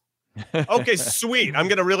 minutes. Okay, sweet. I'm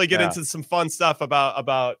going to really get into some fun stuff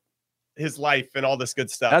about his life and all this good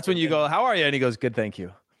stuff. That's when you go, how are you? And he goes, good, thank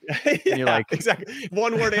you. And you're like, exactly.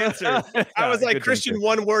 One-word answer. I was like, Christian,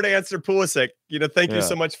 one-word answer, Pulisic. Thank you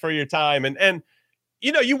so much for your time. And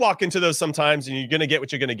you walk into those sometimes, and you're going to get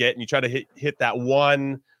what you're going to get, and you try to hit that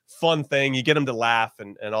one fun thing. You get them to laugh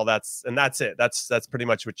and all that's it. That's pretty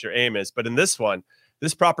much what your aim is. But in this one,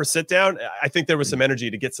 this proper sit down, I think there was some energy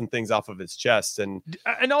to get some things off of his chest. And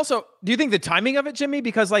also, do you think the timing of it, Jimmy?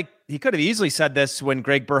 Because like, he could have easily said this when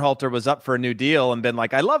Greg Berhalter was up for a new deal and been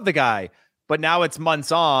like, I love the guy, but now it's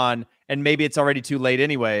months on and maybe it's already too late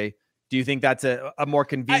anyway. Do you think that's a more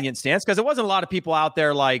convenient stance? Because there wasn't a lot of people out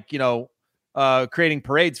there like, creating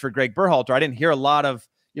parades for Greg Berhalter. I didn't hear a lot of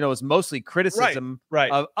it was mostly criticism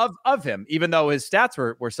of him, even though his stats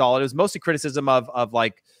were solid. It was mostly criticism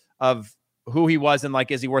of who he was and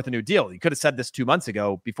is he worth a new deal? He could have said this 2 months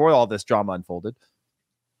ago before all this drama unfolded.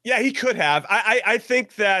 Yeah, he could have. I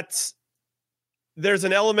think that there's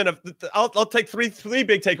an element of, I'll take three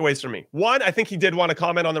big takeaways from me. One, I think he did want to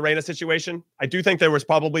comment on the Reyna situation. I do think there was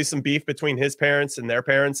probably some beef between his parents and their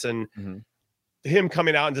parents, and him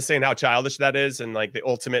coming out and just saying how childish that is. And the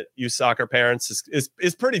ultimate youth soccer parents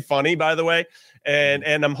is pretty funny, by the way. And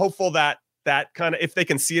I'm hopeful that kind of, if they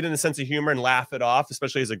can see it in a sense of humor and laugh it off,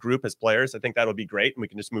 especially as a group, as players, I think that'll be great. And we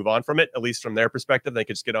can just move on from it, at least from their perspective. They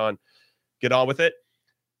could just get on with it.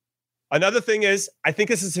 Another thing is, I think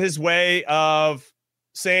this is his way of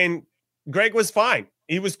saying Greg was fine.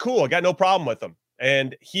 He was cool. I got no problem with him.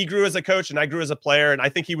 And he grew as a coach and I grew as a player. And I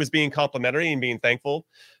think he was being complimentary and being thankful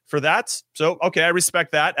for that. So, okay, I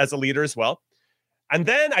respect that as a leader as well. And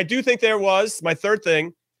then I do think there was my third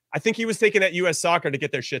thing. I think he was taking at US Soccer to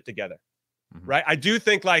get their shit together, right? I do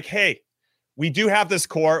think hey, we do have this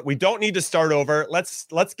core. We don't need to start over.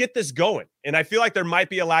 Let's get this going. And I feel like there might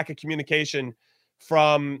be a lack of communication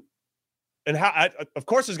from, and how, of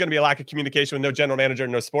course, there's going to be a lack of communication with no general manager,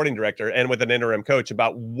 no sporting director, and with an interim coach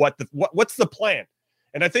about what's the plan.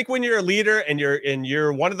 And I think when you're a leader and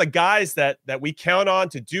you're one of the guys that we count on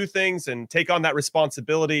to do things and take on that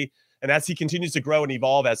responsibility, and as he continues to grow and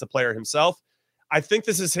evolve as a player himself, I think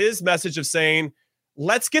this is his message of saying,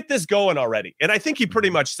 let's get this going already. And I think he pretty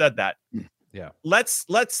much said that. Yeah. Let's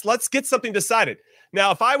get something decided.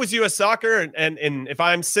 Now, if I was US Soccer and if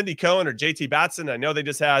I'm Cindy Cohen or JT Batson, I know they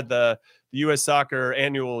just had the US Soccer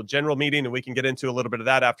annual general meeting, and we can get into a little bit of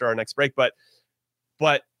that after our next break.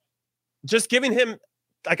 But just giving him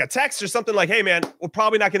a text or something hey, man, we're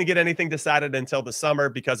probably not going to get anything decided until the summer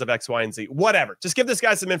because of X, Y, and Z. Whatever. Just give this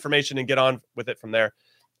guy some information and get on with it from there.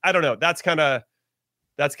 I don't know. That's kind of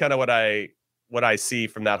what I see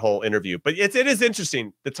from that whole interview. But it is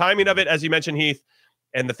interesting, the timing of it, as you mentioned, Heath,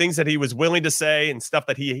 and the things that he was willing to say and stuff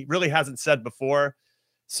that he really hasn't said before.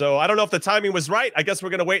 So I don't know if the timing was right. I guess we're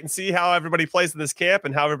going to wait and see how everybody plays in this camp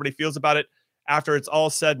and how everybody feels about it after it's all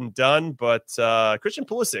said and done. But Christian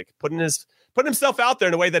Pulisic putting himself out there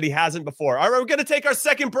in a way that he hasn't before. All right, we're going to take our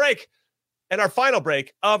second break and our final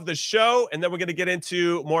break of the show. And then we're going to get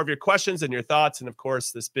into more of your questions and your thoughts. And of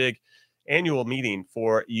course, this big annual meeting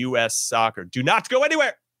for US Soccer. Do not go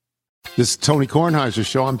anywhere. This is Tony Kornheiser's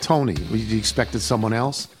show. I'm Tony. You expected someone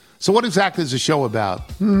else? So what exactly is the show about?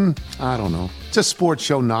 I don't know. It's a sports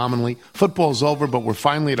show nominally. Football's over, but we're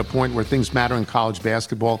finally at a point where things matter in college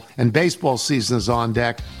basketball, and baseball season is on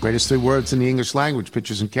deck. Greatest three words in the English language,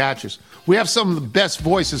 pitchers and catchers. We have some of the best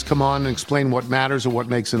voices come on and explain what matters or what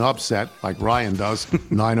makes an upset, like Ryan does,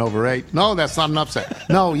 9/8. No, that's not an upset.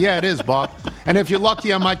 No, yeah, it is, Bob. And if you're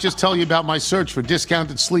lucky, I might just tell you about my search for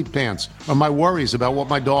discounted sleep pants or my worries about what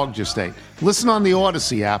my dog just ate. Listen on the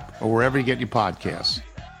Odyssey app or wherever you get your podcasts.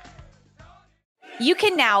 You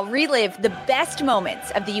can now relive the best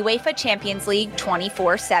moments of the UEFA Champions League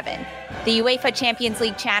 24/7. The UEFA Champions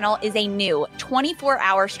League channel is a new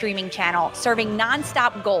 24-hour streaming channel serving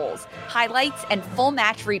non-stop goals, highlights, and full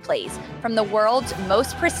match replays from the world's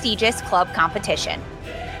most prestigious club competition.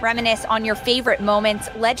 Reminisce on your favorite moments,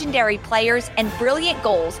 legendary players, and brilliant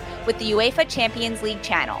goals with the UEFA Champions League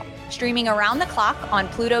channel, streaming around the clock on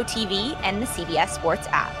Pluto TV and the CBS Sports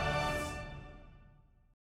app.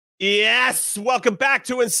 Yes, welcome back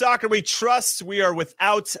to In Soccer We Trust. We are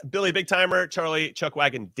without Billy Big Timer, Charlie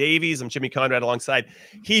Chuckwagon Davies. I'm Jimmy Conrad alongside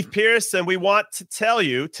Heath Pierce, and we want to tell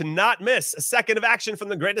you to not miss a second of action from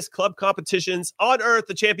the greatest club competitions on earth,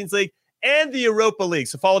 the Champions League and the Europa League.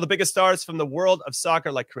 So follow the biggest stars from the world of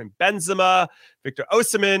soccer like Karim Benzema, Victor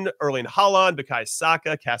Osimhen, Erling Haaland, Bukayo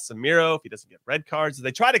Saka, Casemiro, if he doesn't get red cards, as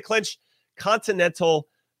they try to clinch continental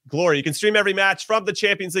glory. You can stream every match from the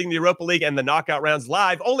Champions League, the Europa League, and the knockout rounds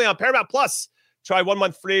live only on Paramount Plus. Try 1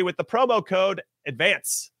 month free with the promo code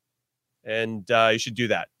ADVANCE. And you should do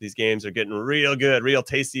that. These games are getting real good, real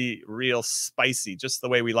tasty, real spicy, just the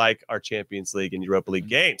way we like our Champions League and Europa League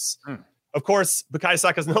games. Of course, Bukayo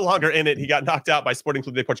Saka is no longer in it. He got knocked out by Sporting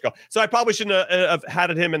Clube de Portugal. So I probably shouldn't have had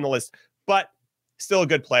him in the list, but still a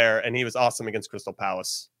good player, and he was awesome against Crystal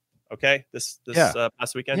Palace. Okay, this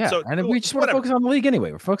past weekend. Yeah, so and we just want to focus on the league anyway.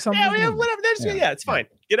 We're focused on the league. Whatever. It's fine.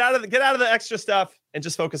 Get out of the extra stuff and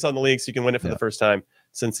just focus on the league so you can win it for the first time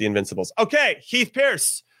since the Invincibles. Okay, Heath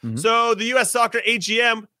Pierce. So the US Soccer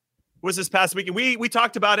AGM was this past weekend. We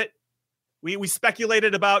talked about it. We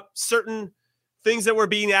speculated about certain things that were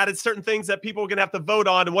being added, certain things that people were going to have to vote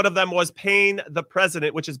on, and one of them was paying the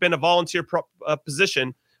president, which has been a volunteer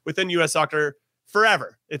position within US Soccer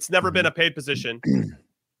forever. It's never been a paid position.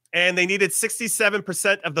 and they needed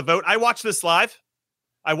 67% of the vote. I watched this live.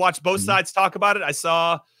 I watched both sides talk about it. I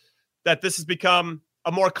saw that this has become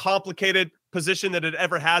a more complicated position than it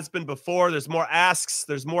ever has been before. There's more asks.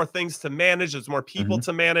 There's more things to manage. There's more people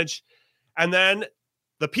to manage. And then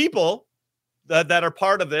the people that are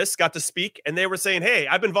part of this got to speak, and they were saying, hey,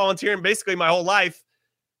 I've been volunteering basically my whole life.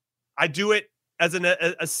 I do it as an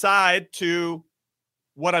aside to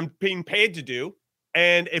what I'm being paid to do.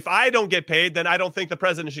 And if I don't get paid, then I don't think the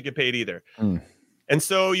president should get paid either. And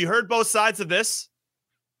so you heard both sides of this,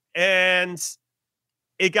 and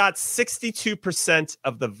it got 62%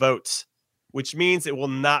 of the votes, which means it will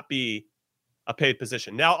not be a paid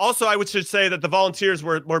position. Now, also, I should say that the volunteers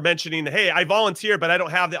were mentioning, hey, I volunteer, but I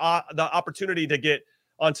don't have the opportunity to get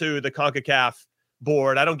onto the CONCACAF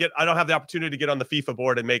board. I don't have the opportunity to get on the FIFA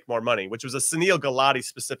board and make more money, which was a Sunil Gulati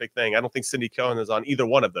specific thing. I don't think Cindy Cohen is on either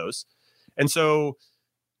one of those. And so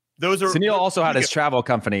those are Sunil also had his travel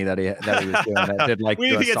company that he was doing that did like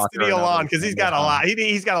we need to get Sunil on because he's got a lot.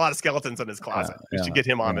 He's got a lot of skeletons in his closet. We should get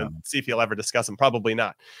him on and see if he'll ever discuss them. Probably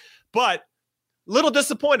not. But little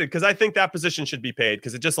disappointed because I think that position should be paid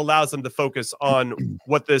because it just allows them to focus on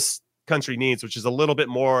what this country needs, which is a little bit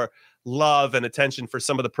more love and attention for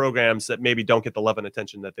some of the programs that maybe don't get the love and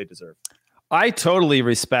attention that they deserve. I totally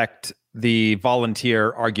respect the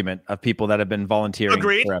volunteer argument of people that have been volunteering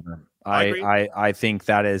forever. I think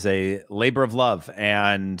that is a labor of love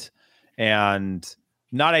and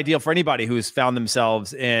not ideal for anybody who's found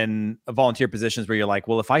themselves in volunteer positions where you're like,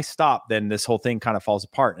 well, if I stop, then this whole thing kind of falls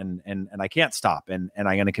apart and I can't stop. And I'm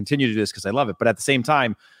going to continue to do this because I love it. But at the same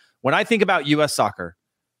time, when I think about U.S. soccer,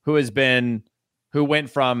 who went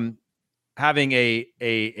from having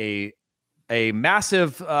a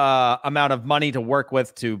massive amount of money to work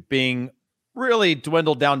with to being really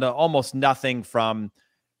dwindled down to almost nothing, from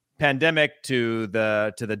pandemic to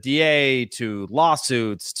the DA to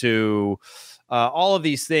lawsuits to all of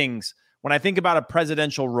these things. When I think about a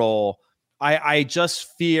presidential role, I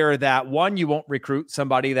just fear that, one, you won't recruit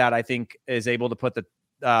somebody that I think is able to put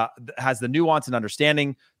has the nuance and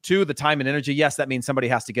understanding. Two, the time and energy. Yes, that means somebody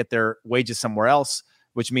has to get their wages somewhere else,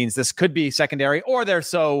 which means this could be secondary, or they're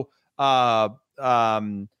so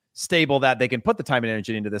stable that they can put the time and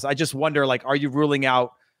energy into this. I just wonder, like, are you ruling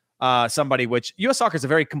out somebody, which U.S. soccer is a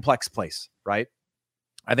very complex place, right?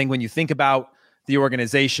 I think when you think about the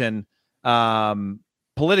organization,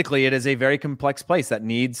 politically, it is a very complex place that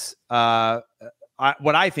needs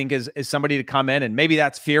what I think is somebody to come in, and maybe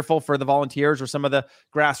that's fearful for the volunteers or some of the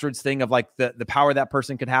grassroots thing of like the power that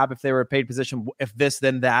person could have if they were a paid position, if this,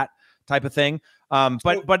 then that type of thing. Well,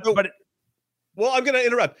 I'm going to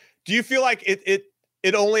interrupt. Do you feel like it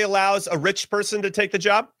only allows a rich person to take the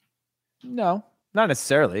job? No, not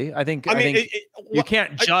necessarily. I think you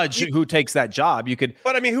can't judge who takes that job. You could,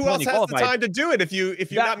 but I mean, who else has the time to do it if you're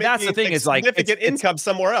not making that's the thing, is like significant income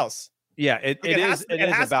somewhere else? Yeah, it has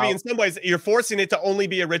to be. In some ways, you're forcing it to only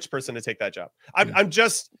be a rich person to take that job. I agree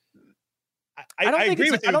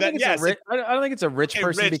with you. I don't think it's a rich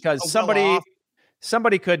person because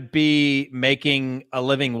somebody could be making a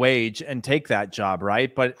living wage and take that job,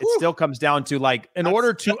 right? But it still comes down to, like, in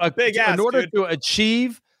order to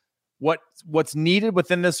achieve what's needed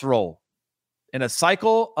within this role in a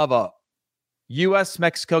cycle of a U.S.,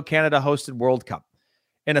 Mexico, Canada hosted World Cup,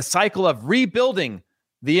 in a cycle of rebuilding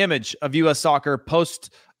the image of U.S. soccer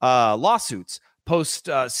post lawsuits, post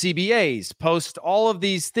CBAs, post all of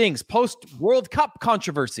these things, post World Cup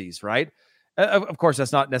controversies, right? Of course,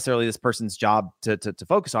 that's not necessarily this person's job to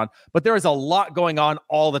focus on, but there is a lot going on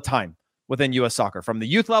all the time within U.S. soccer, from the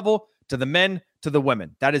youth level to the men to the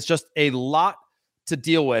women. That is just a lot to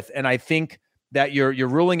deal with, and I think that you're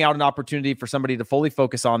ruling out an opportunity for somebody to fully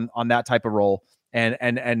focus on that type of role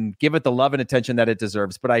and give it the love and attention that it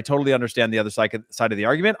deserves. But I totally understand the other side of the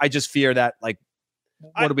argument. I just fear that, like,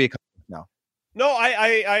 what do we accomplish now? No,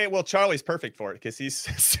 well, Charlie's perfect for it because he's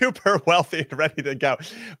super wealthy and ready to go.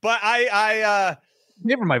 But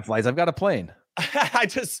never mind flights. I've got a plane. I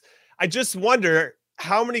just wonder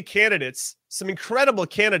how many candidates, some incredible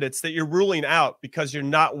candidates, that you're ruling out because you're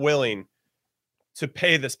not willing to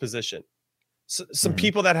pay this position. So, some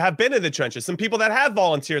people that have been in the trenches, some people that have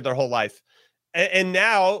volunteered their whole life, and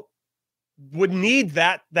now would need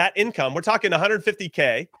that income. We're talking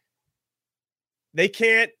 $150K. They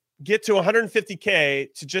can't get to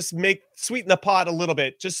 $150K to just sweeten the pot a little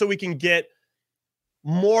bit, just so we can get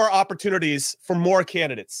more opportunities for more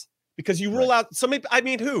candidates. Because you rule out somebody. I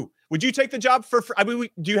mean, who would you take the job for?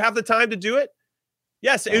 Do you have the time to do it?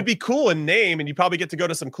 Yes, it would be cool in name, and you probably get to go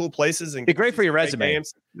to some cool places and be great for your resume.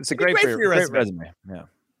 It's a great for your resume. Yeah.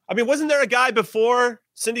 I mean, wasn't there a guy before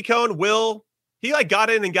Cindy Cohen, Will? He got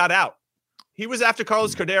in and got out. He was after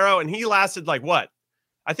Carlos Cordero, and he lasted like what?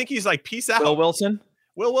 I think he's like, peace out. Will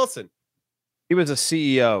Wilson. He was a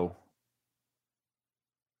CEO.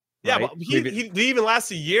 Yeah, right? but did he even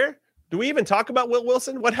last a year? Do we even talk about Will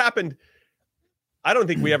Wilson? What happened? I don't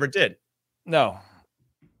think we ever did. No.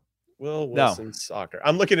 Will Wilson soccer.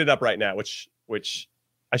 I'm looking it up right now, which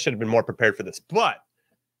I should have been more prepared for this. But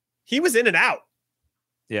he was in and out.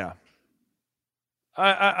 Yeah.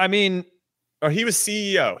 I mean, or he was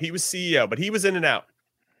CEO. He was CEO, but he was in and out.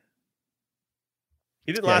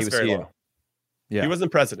 He didn't last very long. Yeah. He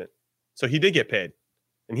wasn't president. So he did get paid.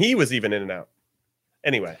 And he was even in and out.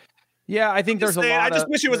 Anyway. Yeah, I think there's a lot. I just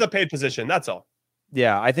wish it was a paid position. That's all.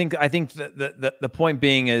 Yeah, I think the point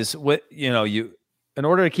being is what you in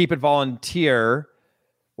order to keep it volunteer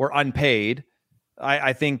or unpaid,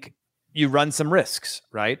 I think you run some risks,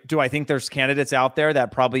 right? Do I think there's candidates out there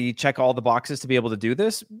that probably check all the boxes to be able to do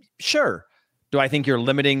this? Sure. Do I think you're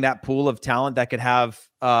limiting that pool of talent that could have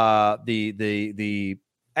the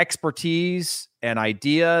expertise and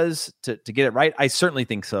ideas to get it right? I certainly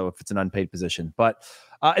think so if it's an unpaid position. But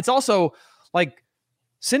it's also like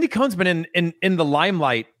Cindy Cohn's been in the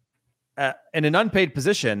limelight in an unpaid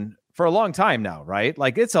position for a long time now, right?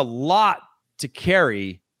 Like it's a lot to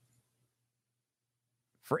carry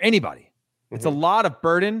for anybody. Mm-hmm. It's a lot of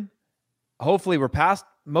burden. Hopefully we're past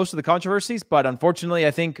most of the controversies, but unfortunately,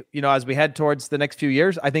 I think, as we head towards the next few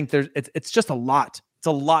years, I think it's just a lot. It's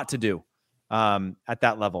a lot to do at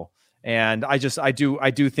that level. And I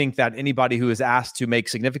do think that anybody who is asked to make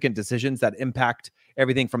significant decisions that impact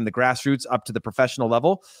everything from the grassroots up to the professional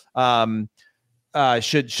level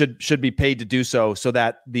should be paid to do so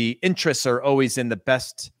that the interests are always in the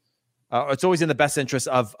best. It's always in the best interest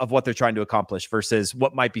of what they're trying to accomplish versus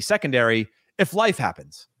what might be secondary if life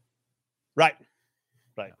happens. Right.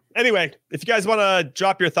 Anyway, if you guys want to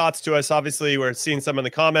drop your thoughts to us, obviously we're seeing some in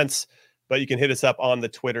the comments, but you can hit us up on the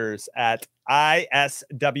Twitters at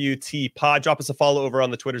ISWT Pod. Drop us a follow over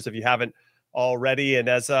on the Twitters if you haven't already. And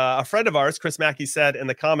as a friend of ours, Chris Mackey, said in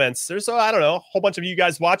the comments, there's, a whole bunch of you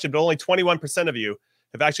guys watching, but only 21% of you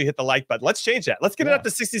have actually hit the like button. Let's change that. Let's get it up to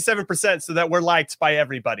 67% so that we're liked by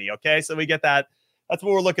everybody. Okay. So we get that. That's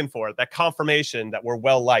what we're looking for. That confirmation that we're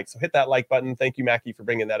well liked. So hit that like button. Thank you, Mackey, for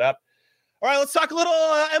bringing that up. All right. Let's talk a little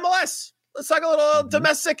MLS. Let's talk a little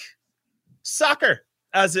domestic soccer,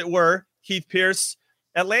 as it were. Heath Pierce,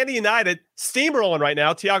 Atlanta United, steamrolling right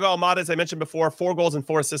now. Thiago Almada, as I mentioned before, 4 goals and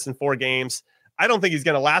 4 assists in 4 games. I don't think he's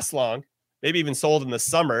going to last long. Maybe even sold in the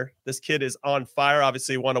summer. This kid is on fire.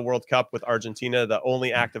 Obviously won a World Cup with Argentina, the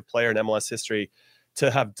only active player in MLS history to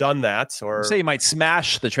have done that. Or say he might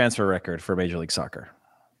smash the transfer record for Major League Soccer.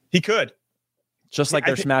 He could. Just like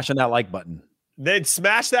they're smashing that like button. They'd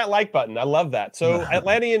smash that like button. I love that. So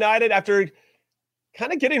Atlanta United, after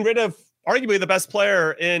kind of getting rid of arguably the best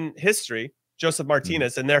player in history, Joseph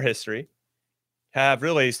Martinez, in their history, have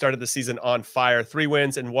really started the season on fire. 3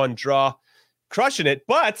 wins and 1 draw. Crushing it,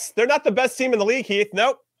 but they're not the best team in the league, Heath.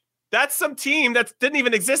 Nope. That's some team that didn't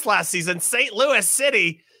even exist last season. St. Louis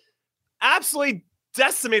City, absolutely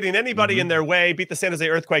decimating anybody in their way. Beat the San Jose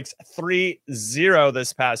Earthquakes 3-0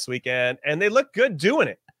 this past weekend, and they look good doing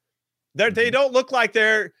it. They don't look like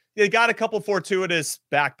they got a couple fortuitous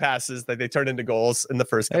back passes that they turned into goals in the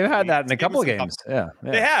first couple. They've had that in a couple of games. Yeah.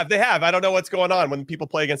 They have. I don't know what's going on when people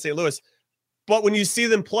play against St. Louis. But when you see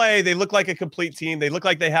them play, they look like a complete team. They look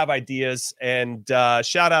like they have ideas. And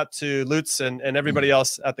shout out to Lutz and everybody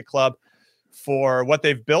else at the club for what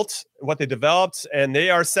they've built, what they developed. And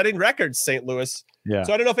they are setting records, St. Louis. Yeah.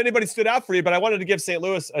 So I don't know if anybody stood out for you, but I wanted to give St.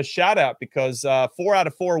 Louis a shout out because 4 out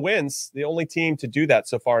of 4 wins, the only team to do that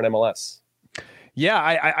so far in MLS. Yeah,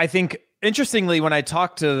 I think interestingly, when I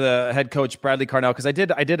talked to the head coach Bradley Carnell, because I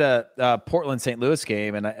did a Portland St. Louis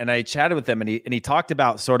game, and I chatted with him, and he talked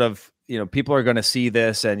about sort of, people are going to see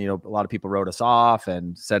this, and a lot of people wrote us off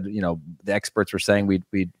and said, the experts were saying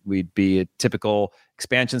we'd be a typical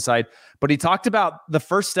expansion side, but he talked about the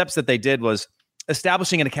first steps that they did was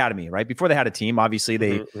establishing an academy, right? Before they had a team, obviously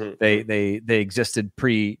they existed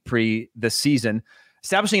pre this season,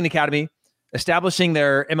 establishing an academy, establishing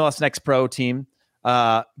their MLS Next Pro team.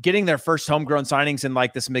 Getting their first homegrown signings in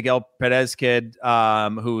like this Miguel Perez kid,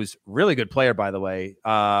 who's really good player, by the way,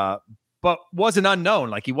 but was an unknown.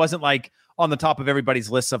 Like he wasn't like on the top of everybody's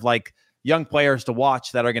list of like young players to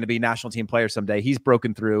watch that are going to be national team players someday. He's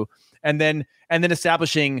broken through, and then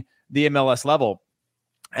establishing the MLS level,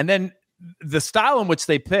 and then the style in which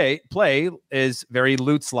they play is very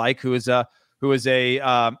Lutz-like, who is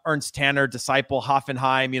a Ernst Tanner disciple,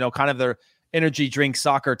 Hoffenheim, kind of their energy drink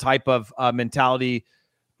soccer type of mentality,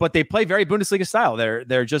 but they play very Bundesliga style.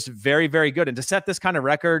 They're just very, very good. And to set this kind of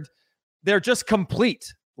record, they're just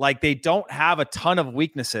complete. Like, they don't have a ton of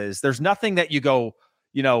weaknesses. There's nothing that you go,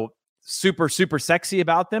 super, super sexy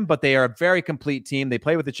about them, but they are a very complete team. They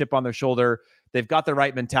play with a chip on their shoulder. They've got the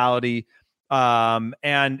right mentality.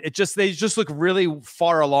 And they just look really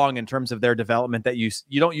far along in terms of their development that you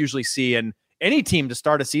don't usually see in any team to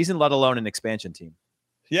start a season, let alone an expansion team.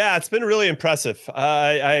 Yeah, it's been really impressive.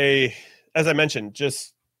 As I mentioned,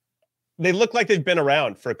 just they look like they've been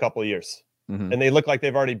around for a couple of years, and they look like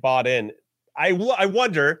they've already bought in. I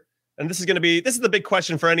wonder, and this is the big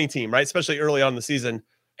question for any team, right? Especially early on in the season,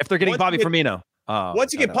 if they're getting Bobby Firmino.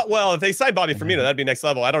 If they sign Bobby Firmino, that'd be next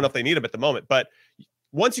level. I don't know if they need him at the moment, but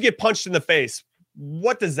once you get punched in the face,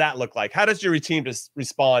 what does that look like? How does your team just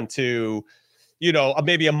respond to,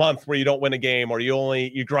 maybe a month where you don't win a game or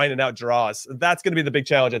you're grinding out draws? That's going to be the big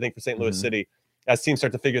challenge, I think, for St. Louis City as teams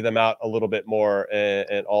start to figure them out a little bit more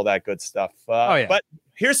and all that good stuff. But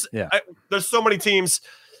there's so many teams,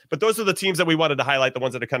 but those are the teams that we wanted to highlight, the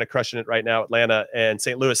ones that are kind of crushing it right now, Atlanta and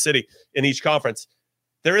St. Louis City in each conference.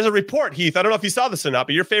 There is a report, Heath. I don't know if you saw this or not,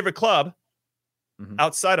 but your favorite club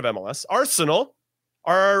outside of MLS, Arsenal,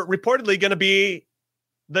 are reportedly going to be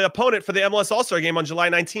the opponent for the MLS All-Star game on July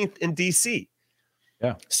 19th in DC.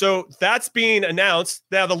 Yeah. So that's being announced.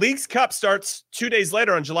 Now, the League's Cup starts 2 days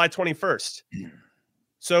later on July 21st.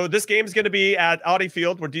 So this game is going to be at Audi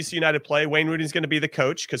Field where DC United play. Wayne Rooney's going to be the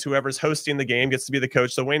coach because whoever's hosting the game gets to be the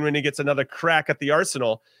coach. So Wayne Rooney gets another crack at the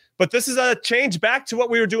Arsenal. But this is a change back to what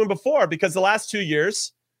we were doing before, because the last 2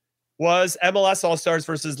 years was MLS All-Stars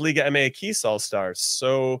versus Liga MX All-Stars.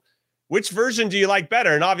 So which version do you like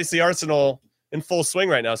better? And obviously Arsenal in full swing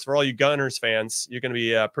right now. So for all you Gunners fans, you're going to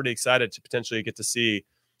be pretty excited to potentially get to see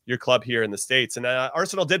your club here in the States. And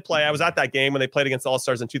Arsenal did play. I was at that game when they played against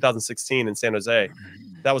All-Stars in 2016 in San Jose.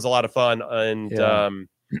 That was a lot of fun. And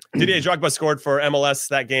Didier Drogba scored for MLS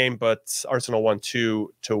that game, but Arsenal won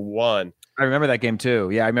 2-1. I remember that game too.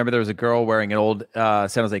 Yeah, I remember there was a girl wearing an old San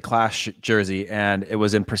Jose Clash jersey, and it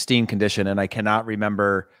was in pristine condition. And I cannot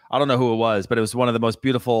remember, I don't know who it was, but it was one of the most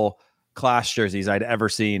beautiful Clash jerseys I'd ever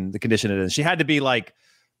seen, the condition it is. She had to be like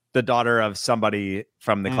the daughter of somebody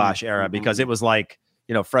from the Clash era, because it was like,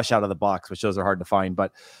 fresh out of the box, which those are hard to find.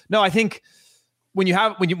 But no, I think when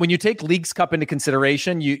you take Leagues Cup into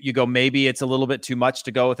consideration, you go, maybe it's a little bit too much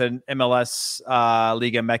to go with an MLS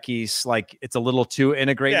Liga MX. Like, it's a little too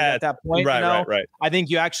integrated at that point. Right. I think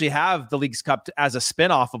you actually have the Leagues Cup as a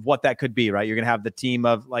spinoff of what that could be, right? You're going to have the team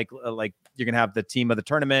of you're going to have the team of the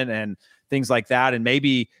tournament and things like that. And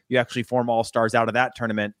maybe you actually form all-stars out of that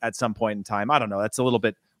tournament at some point in time. I don't know. That's a little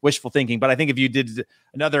bit wishful thinking, but I think if you did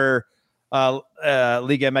another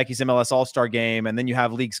Liga MX MLS All-Star game, and then you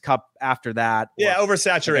have Leagues Cup after that.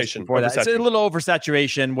 Oversaturation. It's a little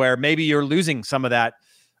oversaturation where maybe you're losing some of that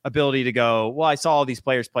ability to go, well, I saw all these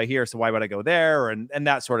players play here, so why would I go there? And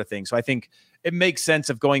that sort of thing. So I think it makes sense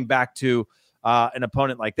of going back to an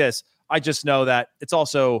opponent like this. I just know that it's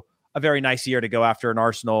also a very nice year to go after an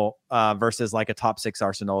Arsenal versus like a top 6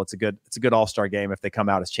 Arsenal. It's a good All-Star game if they come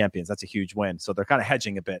out as champions. That's a huge win. So they're kind of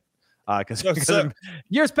hedging a bit. Because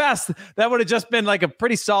years past, that would have just been like a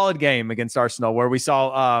pretty solid game against Arsenal, where we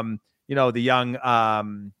saw, the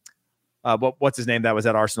young, what's his name that was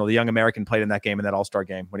at Arsenal? The young American played in that game, in that All-Star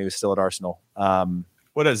game when he was still at Arsenal.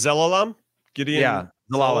 What is Zelalem? Gideon? Yeah,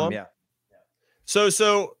 Zelalem. Yeah.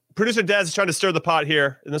 So producer Des is trying to stir the pot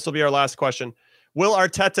here, and this will be our last question. Will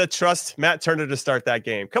Arteta trust Matt Turner to start that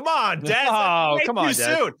game? Come on, Des.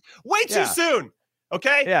 Way too soon.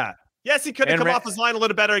 Okay. Yeah. Yes, he could have come off his line a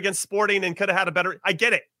little better against Sporting and could have had a better. I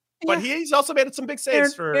get it, but he's also made some big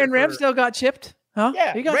saves and Ramsdale got chipped. Huh?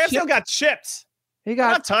 Yeah, Ramsdale got chipped. He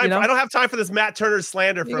got I don't have time for this Matt Turner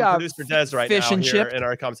slander from producer Des right now here in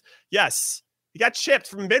our comments. Yes, he got chipped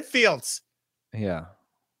from midfields. Yeah,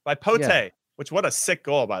 by Pote, which what a sick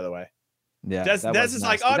goal, by the way. Yeah, Des is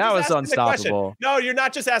like, oh, that was unstoppable. No, you're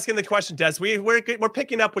not just asking the question, Des. We're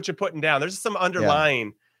picking up what you're putting down. There's some underlying.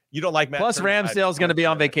 Yeah. You don't like Matt. Plus, Ramsdale's going to be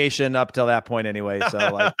on vacation up till that point anyway, so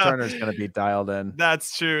like Turner's going to be dialed in.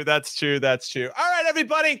 That's true. All right,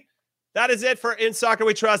 everybody, that is it for In Soccer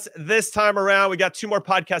We Trust this time around. We got 2 more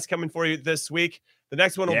podcasts coming for you this week. The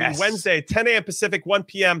next one will be Wednesday, 10 a.m. Pacific, 1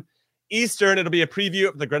 p.m. Eastern. It'll be a preview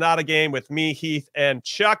of the Granada game with me, Heath, and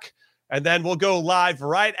Chuck, and then we'll go live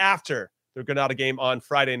right after the Granada game on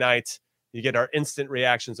Friday night. You get our instant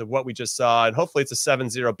reactions of what we just saw, and hopefully it's a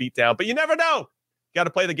 7-0 beatdown, but you never know. Got to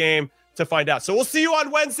play the game to find out. So we'll see you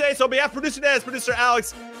on Wednesday. So on behalf of producer Des, producer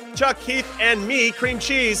Alex, Chuck, Heath, and me, Cream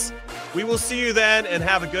Cheese, we will see you then and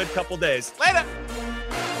have a good couple days. Later.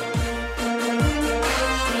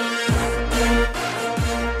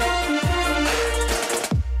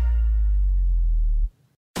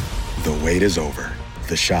 The wait is over.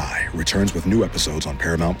 The Chi returns with new episodes on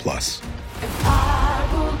Paramount Plus.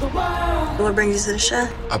 What brings you to the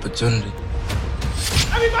Chi? Opportunity.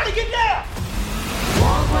 Everybody get down!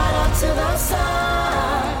 Walk right up to the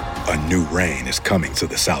side. A new reign is coming to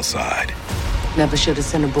the South Side. Never should have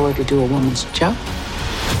sent a boy to do a woman's job.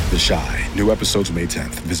 The Chi. New episodes May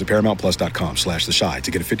 10th. Visit ParamountPlus.com/The Chi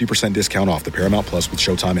to get a 50% discount off the Paramount Plus with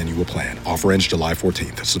Showtime annual plan. Offer ends July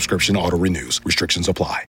 14th. Subscription auto-renews. Restrictions apply.